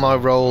 I fail my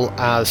roll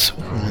as...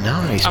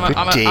 Nice,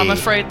 I'm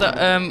afraid that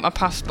I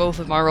passed both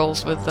of my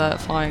rolls with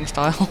flying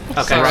style.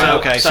 Okay,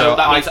 Right, so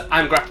that I- means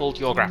I'm grappled,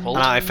 you're grappled.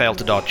 And I failed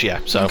to dodge, yeah.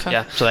 So, Okay.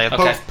 Yeah. so they have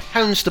Okay. both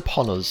pounced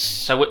upon us.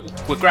 So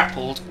we're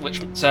grappled,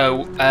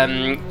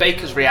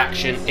 Baker's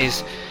reaction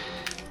is...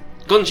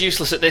 Gun's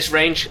useless at this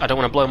range. I don't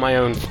want to blow my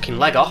own fucking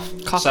leg off.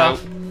 Cock so...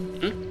 off.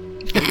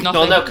 No,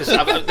 because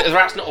the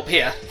rat's not up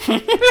here. Well,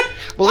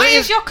 Why it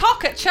is your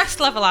cock at chest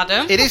level,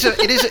 Adam? It is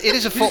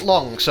a foot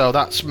long, so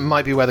that's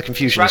might be where the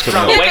confusion is Right,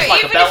 coming right. up. Yeah, waist but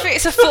like a even belt. if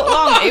it's a foot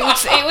long,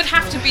 it would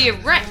have to be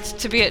erect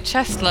to be at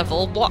chest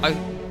level. What?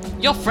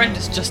 Your friend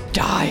has just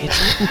died.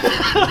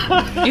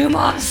 You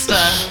monster.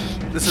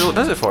 This is what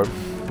does it for him.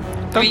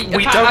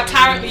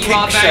 Apparently you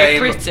are very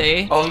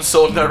pretty. On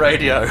Sword No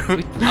Radio.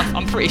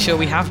 I'm pretty sure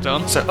we have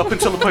done. So up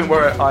until the point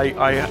where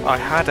I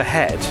had a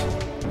head,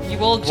 You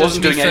all judge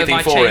Wasn't me doing for anything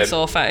my for him.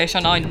 chainsaw fetish,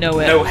 and I know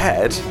it. no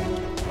head.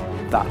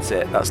 That's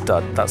it. That's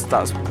done. That's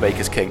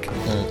Baker's kink.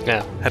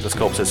 Yeah. Headless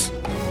corpses.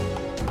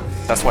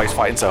 That's why he's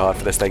fighting so hard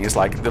for this thing. It's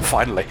like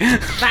finally.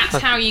 That's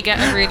how you get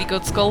a really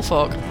good skull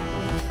fuck.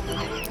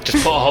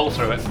 Just put a hole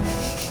through it.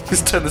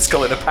 Just turn the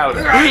skull into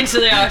powder. Right into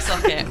the eye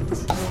socket.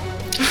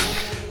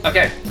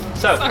 Okay,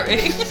 so... Sorry.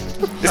 Is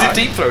it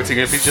deep throating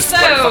if he's just So-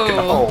 like fucking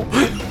a hole?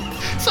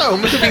 So,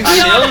 moving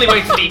That's the only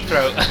way to deep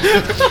throat.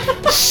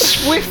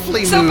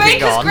 swiftly So moving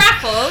Baker's on.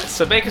 grappled.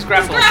 So Baker's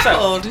grappled.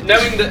 grappled. So,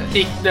 knowing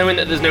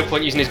that there's no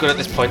point using his gun at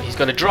this point, he's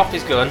going to drop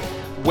his gun,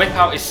 whip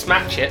out his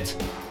smash it,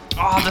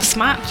 Oh, the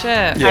smash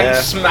it. Yeah. and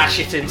smash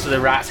it into the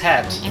rat's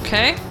head.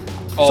 Okay.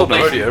 Or Sword No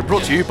basically- Radio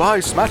brought to you by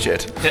Smash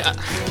It. Yeah.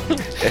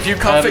 If you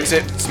can't fix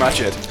it, smash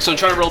it. So I'm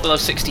trying to roll below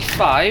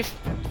 65,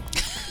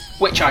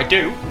 which I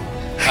do.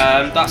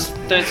 That's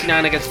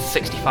 39 against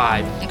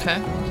 65.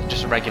 Okay.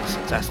 Just a regular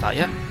success, that,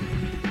 yeah?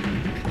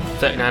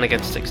 39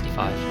 against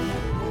 65.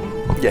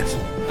 Yes.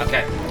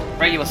 Okay,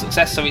 regular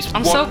success, so it's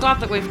I'm one... so glad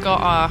that we've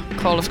got our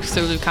Call of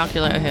Cthulhu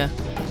calculator here.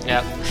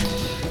 Yeah.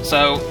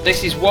 So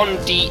this is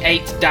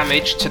 1d8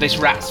 damage to this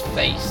rat's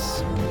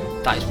face.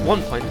 That is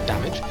 1 point of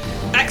damage.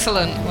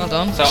 Excellent. Well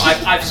done. So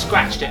I've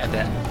scratched it a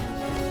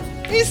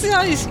bit.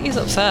 He's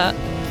upset.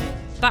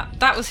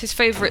 That was his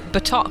favourite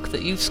buttock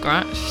that you've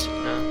scratched.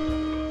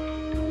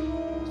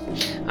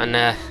 And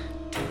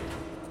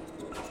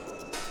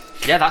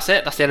yeah, that's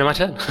it. That's the end of my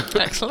turn.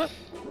 Excellent.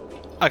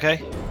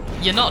 Okay.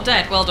 You're not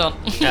dead. Well done.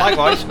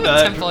 Likewise,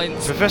 10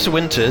 points. Professor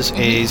Winters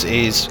is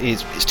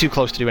too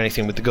close to do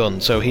anything with the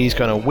gun, so he's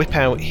going to whip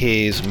out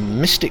his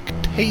Mystic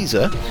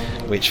Taser,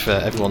 which for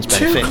everyone's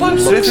benefit Too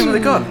close to looks- hitting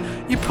with the gun.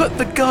 You put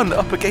the gun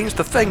up against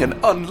the thing and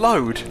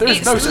unload. There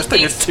is no such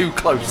thing as it's too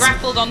close.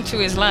 grappled onto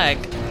his leg.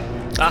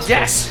 That's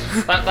Yes.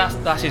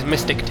 that's his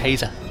Mystic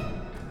Taser.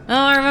 Oh,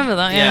 I remember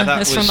that. Yeah, Yeah,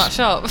 that it's was- from that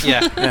shop.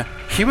 Yeah. Yeah.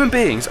 Human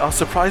beings are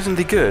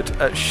surprisingly good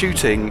at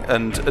shooting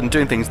and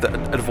doing things that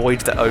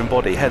avoid their own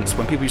body. Hence,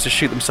 when people used to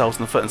shoot themselves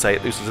in the foot and say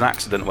this was an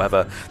accident, or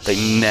whatever, they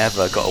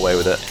never got away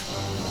with it.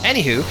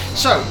 Anywho,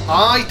 so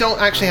I don't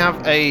actually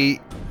have a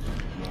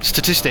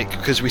statistic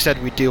because we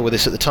said we'd deal with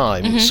this at the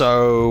time. Mm-hmm.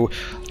 So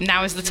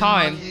Now is the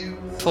time.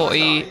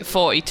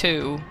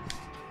 42.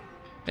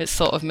 It's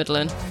sort of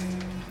middling.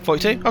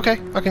 42. Okay,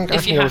 I can. I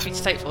If can you're go happy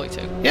to take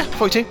 42. with, yeah,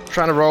 42.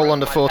 Trying to roll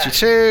under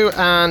 42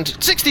 and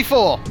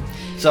 64.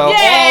 So all Yay!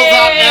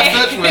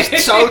 that effort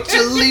was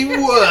totally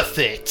worth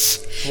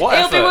it. What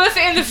It'll be effort? worth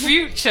it in the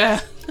future.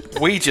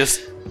 We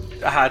just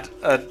had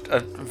a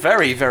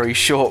very, very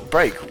short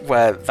break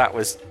where that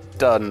was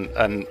done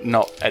and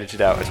not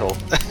edited out at all.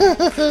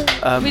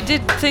 We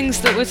did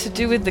things that were to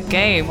do with the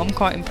game. I'm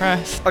quite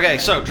impressed. Okay,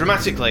 so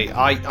dramatically,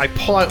 I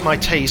pull out my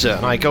taser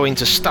and I go in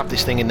to stab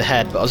this thing in the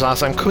head, but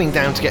as I'm coming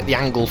down to get the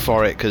angle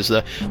for it, because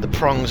the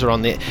prongs are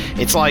on the...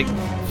 It's like,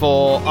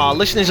 for our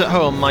listeners at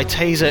home, my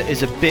taser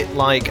is a bit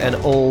like an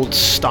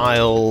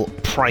old-style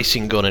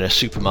pricing gun in a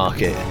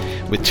supermarket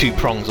with two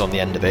prongs on the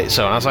end of it.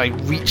 So as I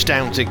reach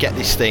down to get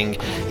this thing,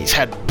 its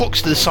head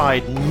bucks to the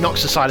side,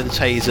 knocks the side of the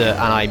taser, and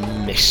I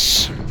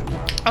miss.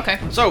 Okay.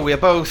 So we are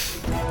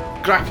both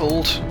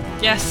grappled,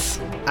 Yes.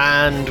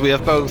 and we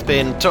have both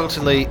been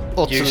totally,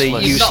 utterly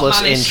Useless. You've not useless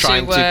in managed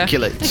trying to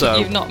kill it. So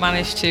You've not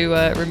managed to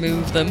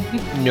remove them.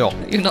 no,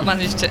 You've not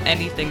managed to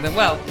anything them.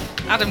 Well,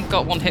 Adam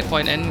got 1 hit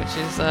point in, which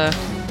is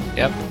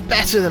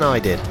better than I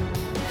did.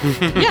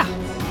 yeah.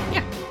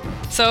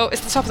 So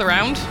it's the top of the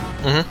round.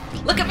 Mhm.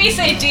 Look at me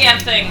say DM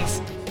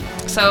things.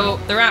 So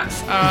the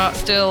rats are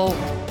still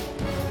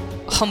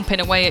humping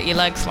away at your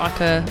legs like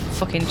a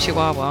fucking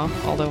chihuahua,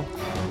 although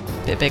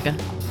a bit bigger,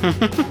 a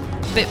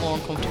bit more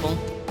uncomfortable,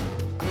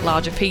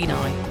 larger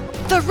peni.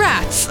 The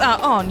rats are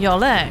on your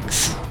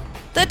legs.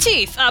 The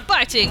teeth are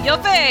biting your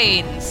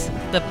veins.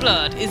 The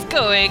blood is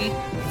going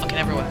fucking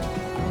everywhere.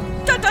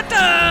 Dun dun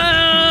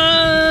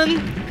dun!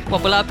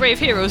 What will our brave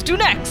heroes do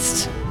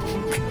next?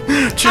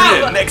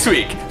 Tune in next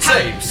week.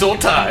 Same sword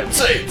time,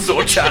 same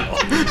sword channel.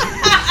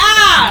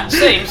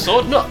 Same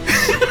sword nut.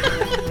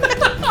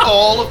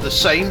 All of the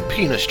same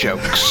penis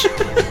jokes.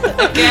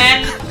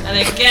 Again and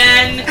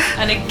again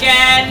and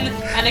again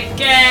and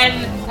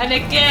again and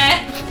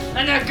again.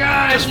 And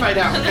again! Just fade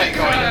out and get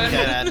going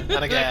again. again,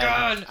 and again,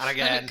 And and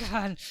again.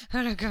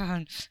 and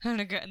again,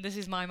 and again. This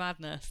is my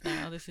madness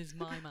now. This is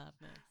my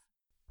madness.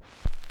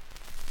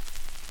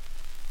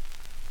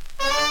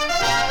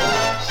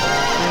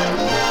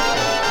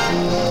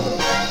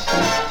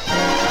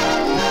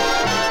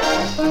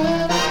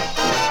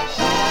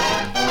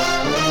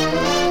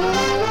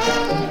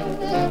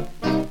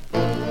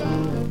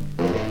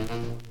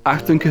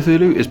 Acton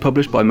Cthulhu is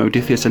published by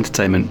Modiphius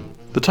Entertainment.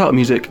 The title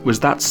music was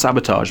That's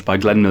Sabotage by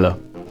Glenn Miller.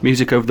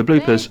 Music over the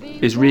bloopers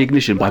is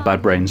Reignition by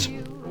Bad Brains.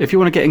 If you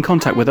want to get in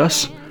contact with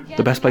us,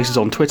 the best place is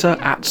on Twitter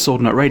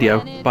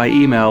 @SwordNutRadio, by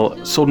email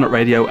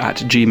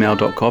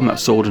swordnutradio@gmail.com,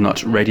 that's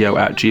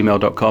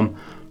swordnutradio@gmail.com,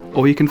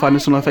 or you can find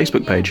us on our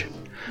Facebook page.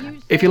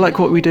 If you like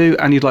what we do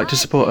and you'd like to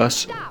support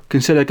us,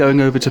 consider going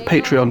over to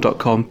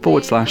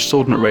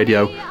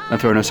patreon.com/swordnutradio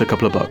and throwing us a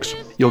couple of bucks.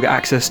 You'll get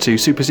access to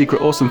super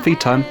secret awesome feed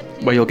time,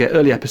 where you'll get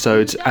early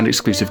episodes and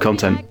exclusive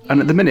content.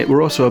 And at the minute,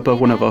 we're also above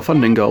one of our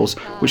funding goals,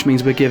 which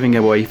means we're giving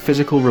away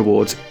physical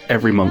rewards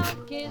every month.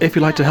 If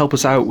you'd like to help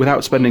us out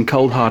without spending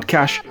cold hard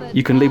cash,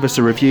 you can leave us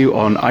a review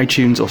on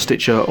iTunes or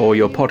Stitcher or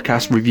your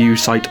podcast review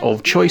site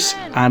of choice,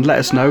 and let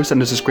us know,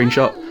 send us a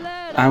screenshot,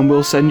 and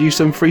we'll send you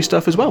some free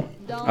stuff as well.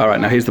 Alright,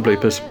 now here's the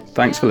bloopers.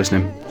 Thanks for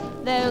listening.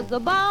 There's a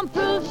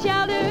bomb-proof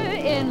shelter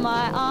in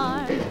my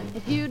arms.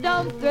 If you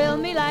don't thrill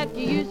me like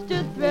you used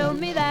to thrill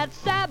me, that's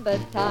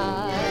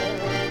sabotage.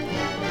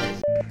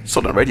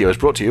 Sword Nut Radio is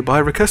brought to you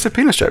by Recursive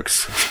Penis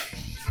Jokes.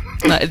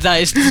 That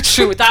is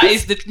true. That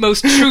is the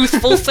most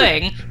truthful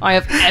thing I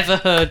have ever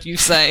heard you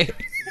say.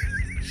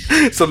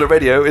 Sword Nut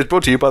Radio is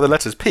brought to you by the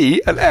letters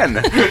P and N.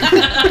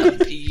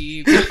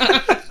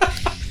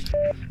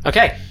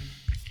 Okay.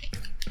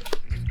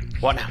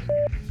 What now?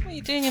 What are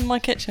you doing in my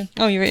kitchen?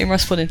 Oh, you're eating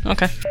rice pudding.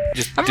 Okay.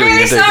 Just I'm doing really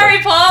your thing, sorry,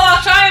 though. Paul.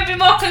 I'll try and be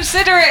more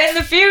considerate in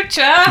the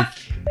future.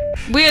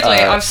 Weirdly,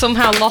 I've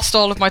somehow lost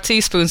all of my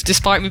teaspoons,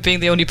 despite me being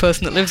the only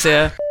person that lives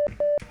here.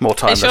 More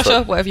time. Hey,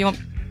 sure, whatever you want.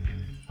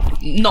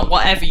 Not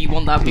whatever you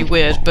want. That'd be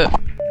weird, but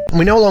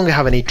We no longer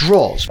have any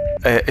drawers.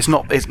 It's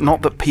not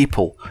that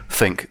people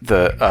think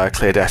that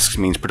clear desks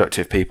means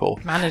productive people.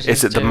 Managers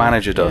it's that the do,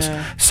 manager does.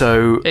 yeah.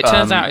 So it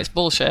turns out it's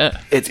bullshit. and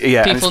it's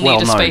People well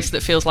need a known. space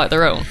that feels like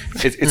their own.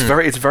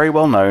 It's very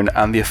well known,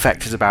 and the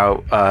effect is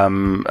about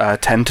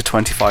 10 to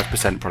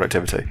 25%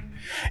 productivity.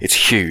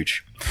 It's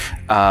huge,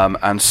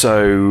 and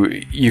so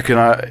you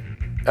can.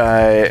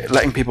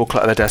 Letting people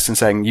clutter their desks and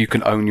saying you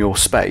can own your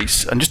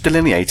space and just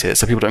delineate it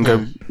so people don't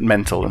go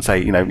mental and say,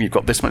 you've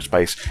got this much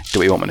space, do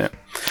what you want with it,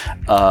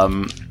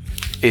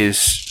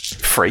 is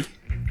free,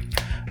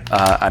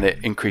 and it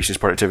increases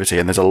productivity,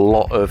 and there's a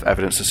lot of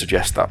evidence to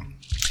suggest that.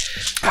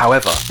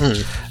 However,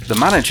 the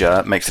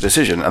manager makes a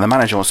decision, and the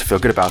manager wants to feel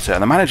good about it,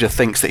 and the manager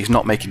thinks that he's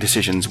not making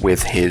decisions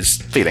with his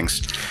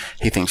feelings.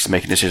 He thinks he's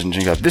making decisions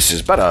and he goes, this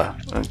is better,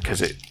 because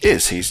it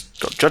is. He's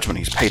got judgment,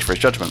 he's paid for his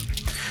judgment.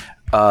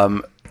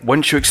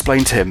 Once you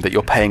explain to him that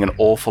you're paying an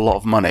awful lot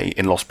of money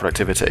in lost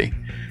productivity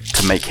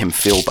to make him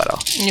feel better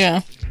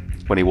Yeah.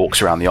 when he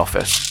walks around the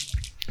office,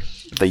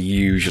 they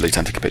usually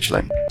tend to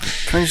capitulate.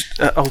 Can I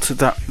just alter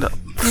that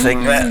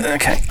thing there?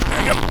 Okay.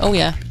 Oh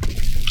yeah.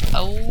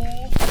 Oh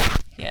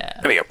yeah.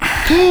 There we go.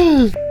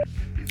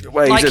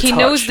 Well, Like he's a he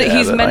knows touch, that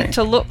he's but meant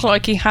to look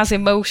like he has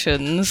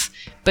emotions,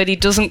 but he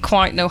doesn't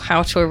quite know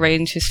how to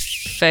arrange his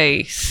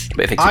face.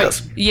 But he thinks he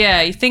does.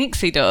 Yeah, he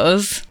thinks he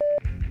does.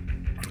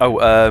 Oh,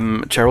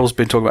 Cheryl's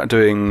been talking about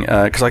doing,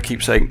 because I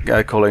keep saying,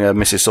 calling her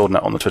Mrs.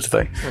 Swordnut on the Twitter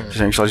thing. She's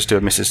saying, shall I just do a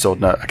Mrs.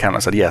 Swordnut account? I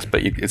said, yes,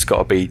 but it's got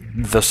to be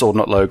the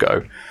Swordnut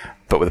logo,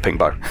 but with a pink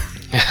bow.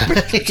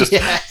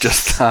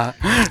 just so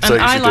And she's doing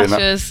that.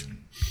 eyelashes.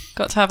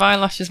 Got to have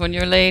eyelashes when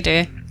you're a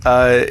lady.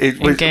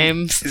 In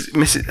games.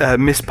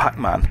 Miss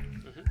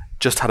Pac-Man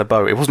just had a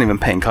bow. It wasn't even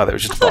pink either, it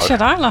was just I a thought bow. she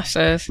had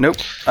eyelashes. Nope.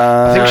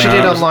 I think she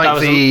did on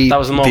that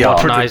was the more the art.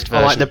 modernised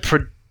on like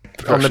version.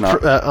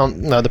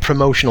 the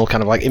promotional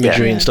kind of like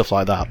imagery and stuff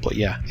like that. But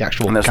yeah, the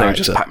actual And there's no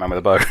character. just Pac-Man with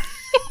a bow.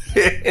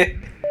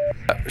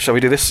 Shall we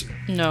do this?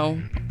 No,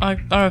 I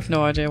have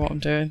no idea what I'm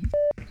doing.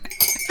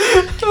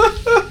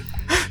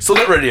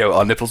 Swordnut Radio,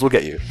 our nipples will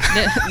get you.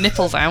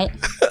 Nipples out.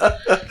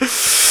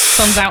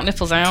 Sun's out,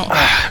 nipples out.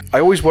 I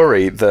always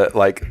worry that,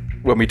 like,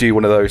 when we do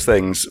one of those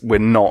things, we're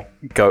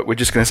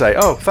just going to say,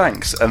 oh,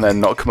 thanks, and then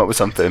not come up with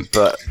something.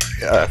 But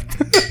I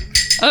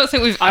don't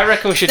think we've. I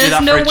reckon we should do There's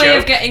that no for a way joke.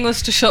 of getting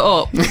us to shut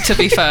up. To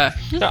be fair.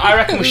 No, I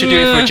reckon we should do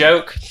it for a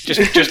joke.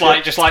 Just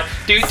like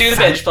do the bit.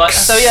 Just be like,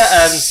 so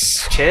yeah,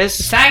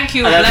 cheers. Thank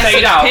you, And then blessed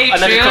fade out, Patreon.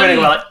 and then just come in and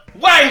go like,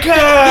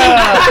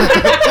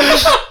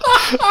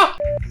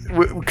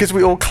 wanker. because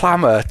we all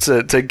clamour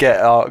to get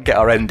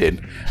our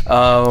ending.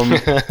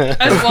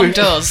 As one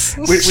does.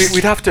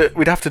 We'd have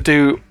to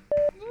do.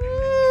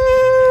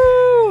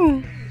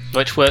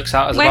 Which works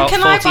out as When about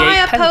can I 48 buy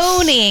a pence.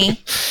 pony?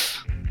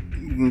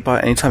 You can buy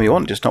it any time you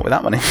want, just not with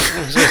that money. I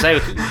was going to say,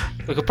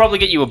 we could probably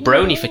get you a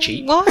brony for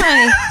cheap.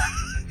 Why?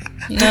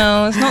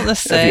 No, it's not the Have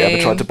same. you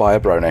ever tried to buy a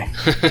brony?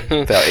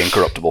 They are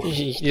incorruptible.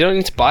 You don't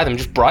need to buy them,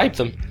 just bribe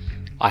them.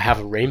 I have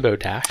a rainbow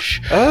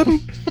dash.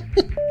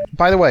 By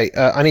by the way,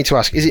 I need to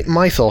ask: is it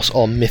mythos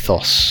or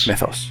mythos?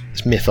 Mythos.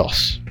 It's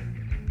mythos.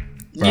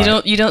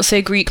 You don't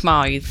say Greek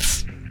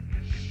myths.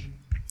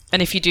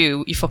 And if you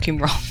do, you're fucking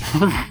wrong.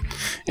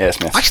 Yeah, it's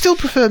myths. I still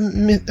prefer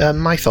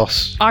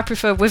mythos. I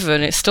prefer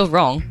Wyvern, it's still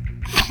wrong.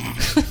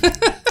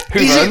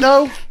 Is it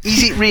though?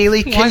 Is it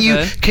really?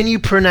 Wyvern. Can you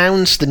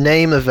pronounce the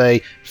name of a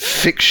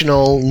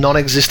fictional,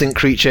 non-existent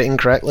creature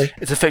incorrectly?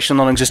 It's a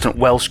fictional, non-existent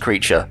Welsh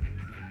creature,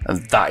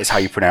 and that is how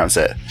you pronounce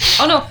it.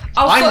 Oh no,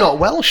 I'm not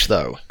Welsh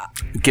though.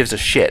 Gives a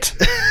shit.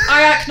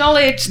 I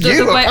acknowledge that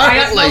You the way apparently.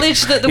 I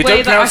acknowledge that the You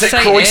way don't that I pronounce it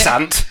say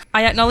croissant.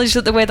 I acknowledge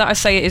that the way that I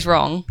say it is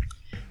wrong.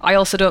 I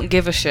also don't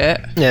give a shit.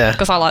 Yeah.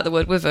 Because I like the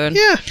word Wyvern.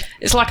 Yeah.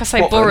 It's like I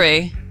say What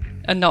bury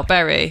and not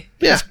berry.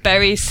 Yeah. It's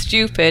very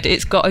stupid.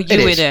 It's got a U It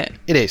is. in it.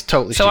 It is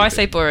totally. So I stupid.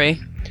 say bury.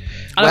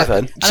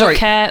 Wyvern. I Sorry. don't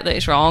care that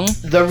it's wrong.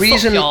 The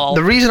reason y'all.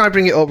 I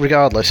bring it up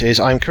regardless is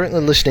I'm currently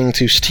listening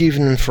to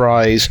Stephen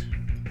Fry's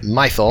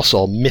Mythos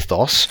or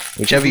Mythos,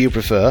 whichever you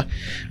prefer,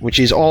 which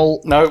is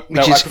all No,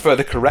 which I is prefer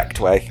the correct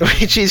way.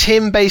 which is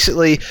him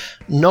basically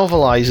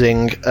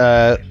novelizing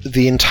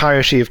the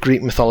entirety of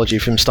Greek mythology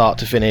from start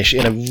to finish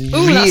in a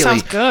Ooh, really that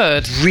sounds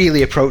good.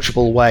 really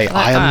approachable way. I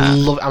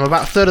like that. I'm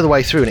about a third of the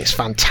way through and it's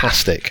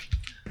fantastic.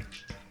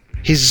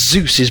 His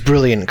Zeus is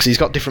brilliant because he's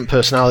got different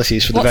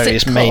personalities for the What's it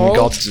various main called?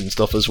 gods and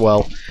stuff as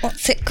well.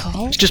 What's it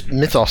called? It's just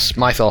Mythos.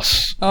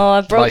 Oh,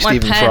 I by broke my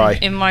Stephen pen Fry.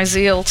 in my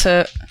zeal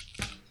to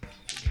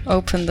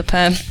open the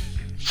pen.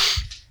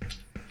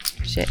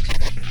 Shit.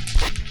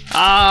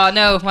 Ah,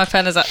 no, my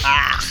pen is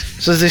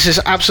So there's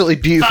this absolutely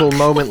beautiful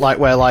moment,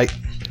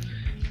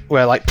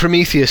 where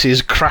Prometheus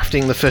is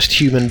crafting the first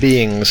human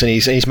beings, and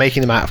he's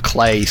making them out of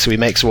clay. So he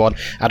makes one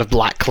out of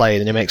black clay, and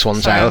then he makes one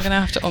Sorry, out I'm of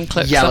gonna have to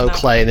unclip yellow that now.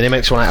 clay, and then he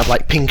makes one out of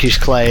like pinkish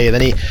clay, and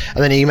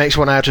then he makes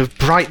one out of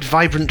bright,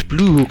 vibrant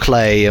blue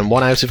clay, and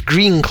one out of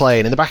green clay.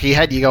 And in the back of your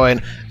head, you're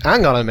going,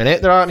 "Hang on a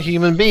minute, there aren't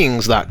human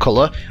beings that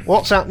colour.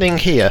 What's happening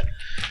here?"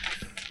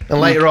 And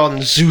later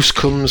on, Zeus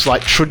comes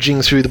like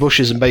trudging through the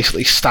bushes and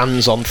basically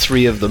stands on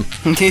 3 of them.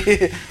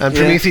 And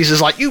Prometheus is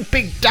like, "You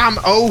big damn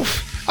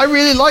oaf! I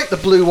really like the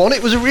blue one.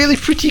 It was a really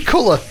pretty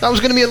colour. That was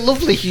going to be a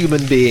lovely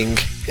human being."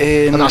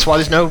 And that's why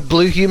there's no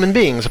blue human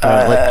beings,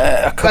 apparently.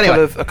 A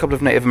Anyway. couple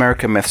of Native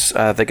American myths,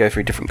 they go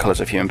through different colours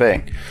of human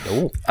being.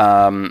 Ooh.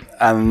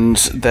 And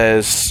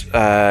there's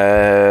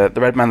the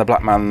red man, the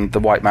black man, the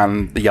white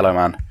man, the yellow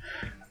man,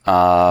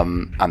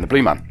 and the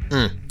blue man.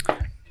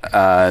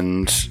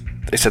 And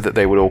they said that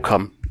they would all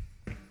come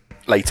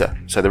later.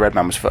 So the red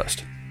man was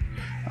first.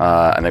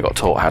 And they got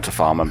taught how to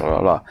farm and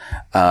blah, blah, blah.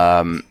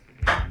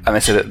 And they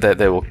said that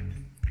they will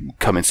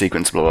come in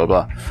sequence, blah, blah,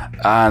 blah.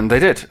 And they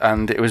did.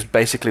 And it was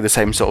basically the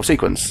same sort of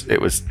sequence.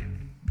 It was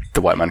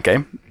the white man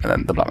came, and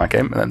then the black man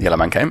came, and then the yellow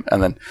man came,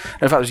 and then...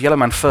 In fact, it was yellow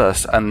man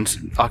first,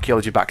 and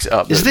archaeology backs it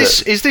up. Is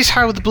this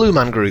how the Blue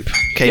Man Group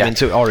came Yeah.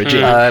 into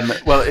origin?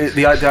 Well,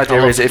 the idea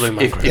love is the if, Blue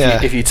Man if, Group. if, Yeah.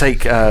 you, if you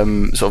take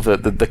sort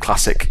of the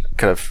classic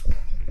kind of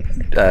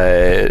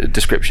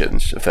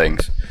descriptions of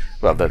things,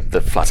 well,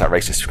 the flat out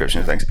racist description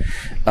of things,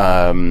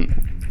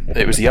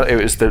 it was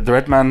the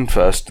red man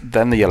first,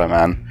 then the yellow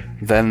man,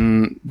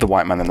 then the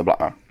white man, then the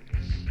black man.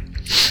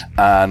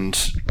 And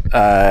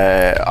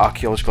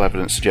archaeological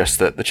evidence suggests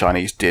that the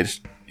Chinese did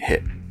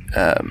hit.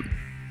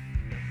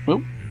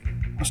 Oh,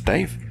 that's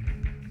Dave.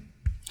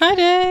 Hi,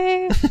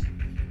 Dave.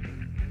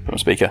 Put on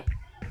speaker.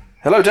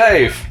 Hello,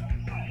 Dave.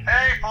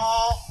 Hey,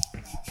 Paul.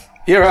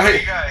 You're How are right.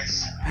 you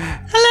guys?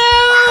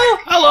 Hello.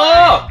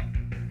 Hello!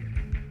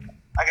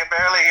 I can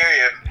barely hear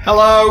you.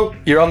 Hello.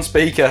 You're on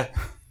speaker.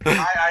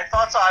 I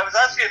thought so. I was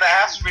asking you to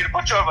ask me to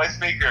put you on my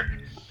speaker.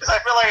 Because I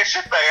feel like a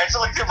shitbag. I just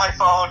looked at my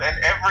phone and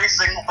every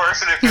single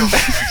person it feels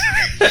like next to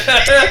me.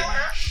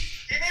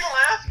 Do you need a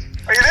lift?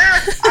 Are you there?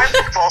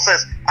 Paul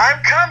says,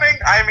 "I'm coming.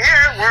 I'm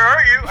here. Where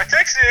are you? I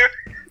texted you."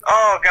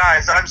 Oh,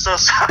 guys, I'm so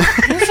sorry.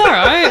 It's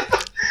alright.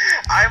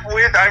 I'm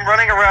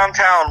running around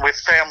town with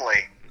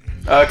family.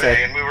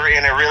 Okay. And we were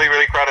in a really,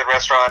 really crowded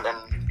restaurant and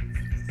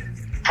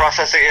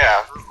processing,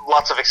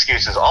 lots of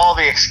excuses. All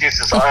the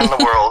excuses in the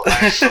world.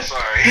 I'm so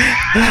sorry.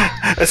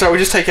 So we'll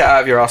just take it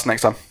out of your ass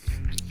next time.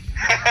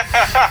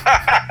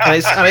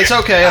 And it's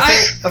okay.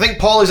 I think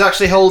Paul is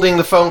actually holding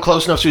the phone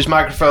close enough to his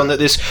microphone that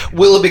this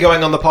will be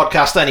going on the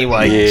podcast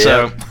anyway. Yeah.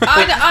 So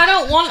I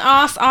don't want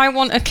ass, I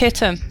want a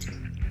kitten.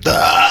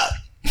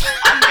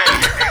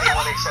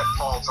 Anyone except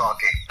Paul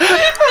talking.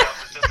 Everyone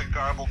else is just a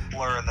garbled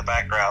blur in the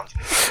background.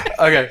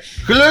 Okay.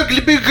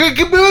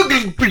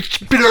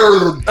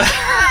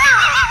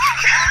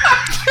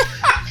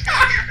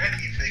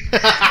 Anyway,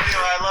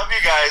 I love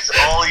you guys,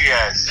 all you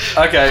guys.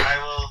 Okay. I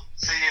will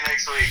see you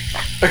next week.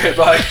 Okay,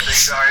 bye.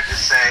 Things aren't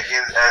as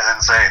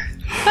insane.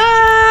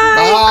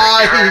 Bye.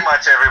 Thank you very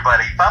much,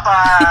 everybody.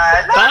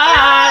 Bye-bye.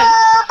 Bye.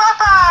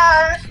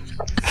 Bye-bye.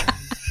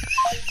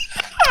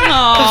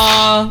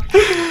 Aww.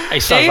 He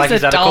sounds like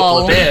Dave's he's a had a couple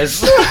of doll.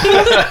 beers.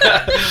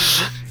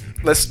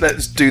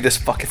 Let's do this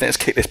fucking thing. Let's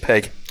kick this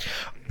pig.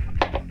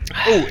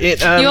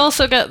 You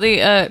also get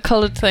the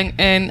coloured thing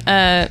in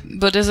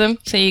Buddhism,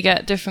 so you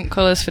get different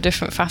colours for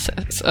different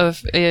facets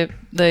of the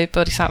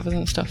bodhisattvas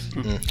and stuff.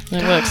 Mm-hmm.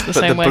 It works the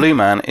same way. But the blue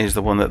man is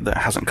the one that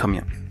hasn't come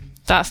yet.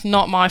 That's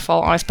not my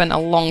fault. I spent a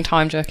long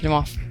time jerking him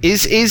off.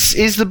 Is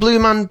the blue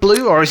man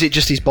blue, or is it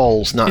just his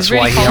balls? And that's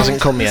why he hasn't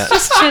come yet.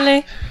 It's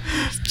chilly.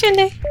 It's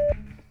chilly.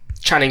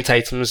 Channing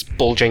Tatum's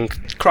bulging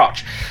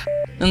crotch.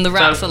 And the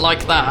rats are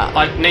like that.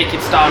 Like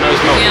naked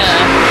star-nosed monkeys.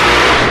 Yeah.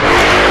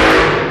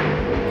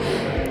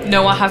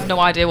 No, I have no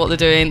idea what they're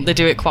doing. They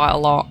do it quite a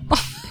lot.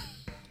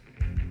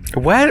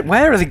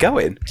 Where are they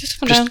going?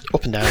 Just up and down.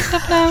 Up and down. Up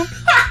and down.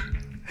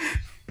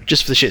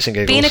 Just for the shits and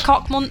giggles. Being a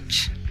cock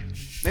munch.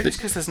 Maybe it's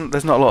because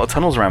there's not a lot of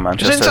tunnels around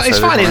Manchester. It's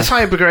so fine. they An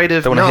entire brigade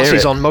of don't wanna hear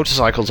Nazis it. on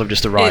motorcycles have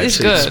just arrived. It is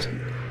good.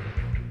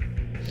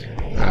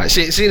 Alright,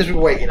 seeing as we're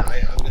waiting,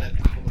 I'm going to...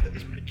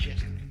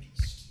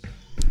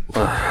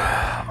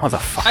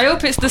 Motherfucker. I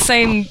hope it's the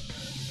same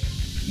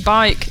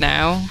bike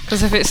now,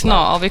 because if it's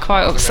not, I'll be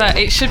quite upset.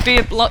 It should be.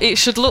 It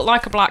should look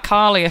like a black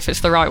Harley if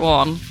it's the right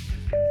one.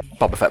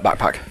 Boba Fett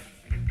backpack.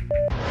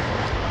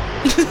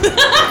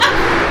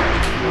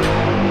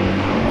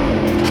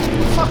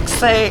 Fuck's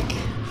sake.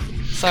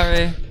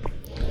 Sorry.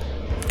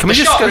 Can we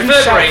The just shot go and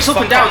reverberates shout,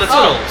 up and down the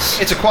tunnels.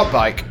 It's a quad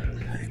bike.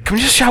 Can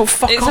we just shout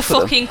fuck It's a off at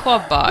them? fucking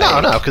quad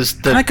bike. No, because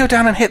Can I go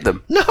down and hit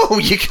them? No,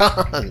 you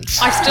can't.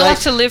 I still have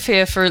to live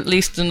here for at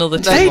least another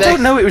 2 They months.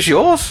 don't know it was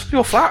yours.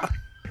 Your flat.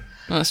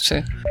 That's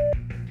true.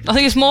 I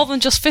think it's more than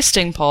just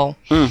fisting, Paul.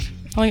 I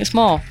think it's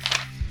more.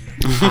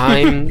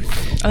 I think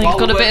it's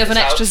got a bit of an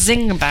extra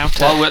zing about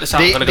While it we're at this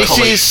out, I'm going to go This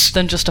college. is...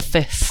 than just a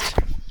fist.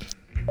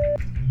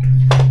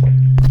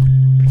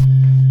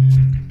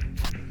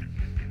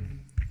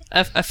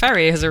 A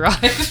ferry has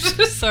arrived.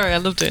 Sorry, I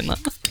love doing that.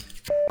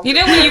 You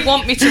know when you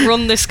want me to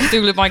run this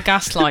Cthulhu by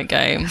Gaslight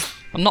game?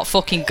 I'm not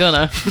fucking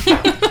gonna.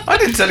 I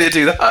didn't tell you to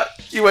do that.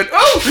 You went,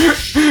 oh!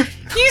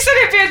 You said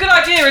it'd be a good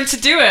idea and to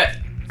do it.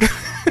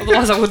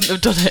 Otherwise I wouldn't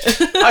have done it.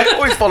 I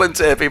always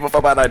volunteer people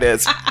for bad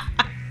ideas.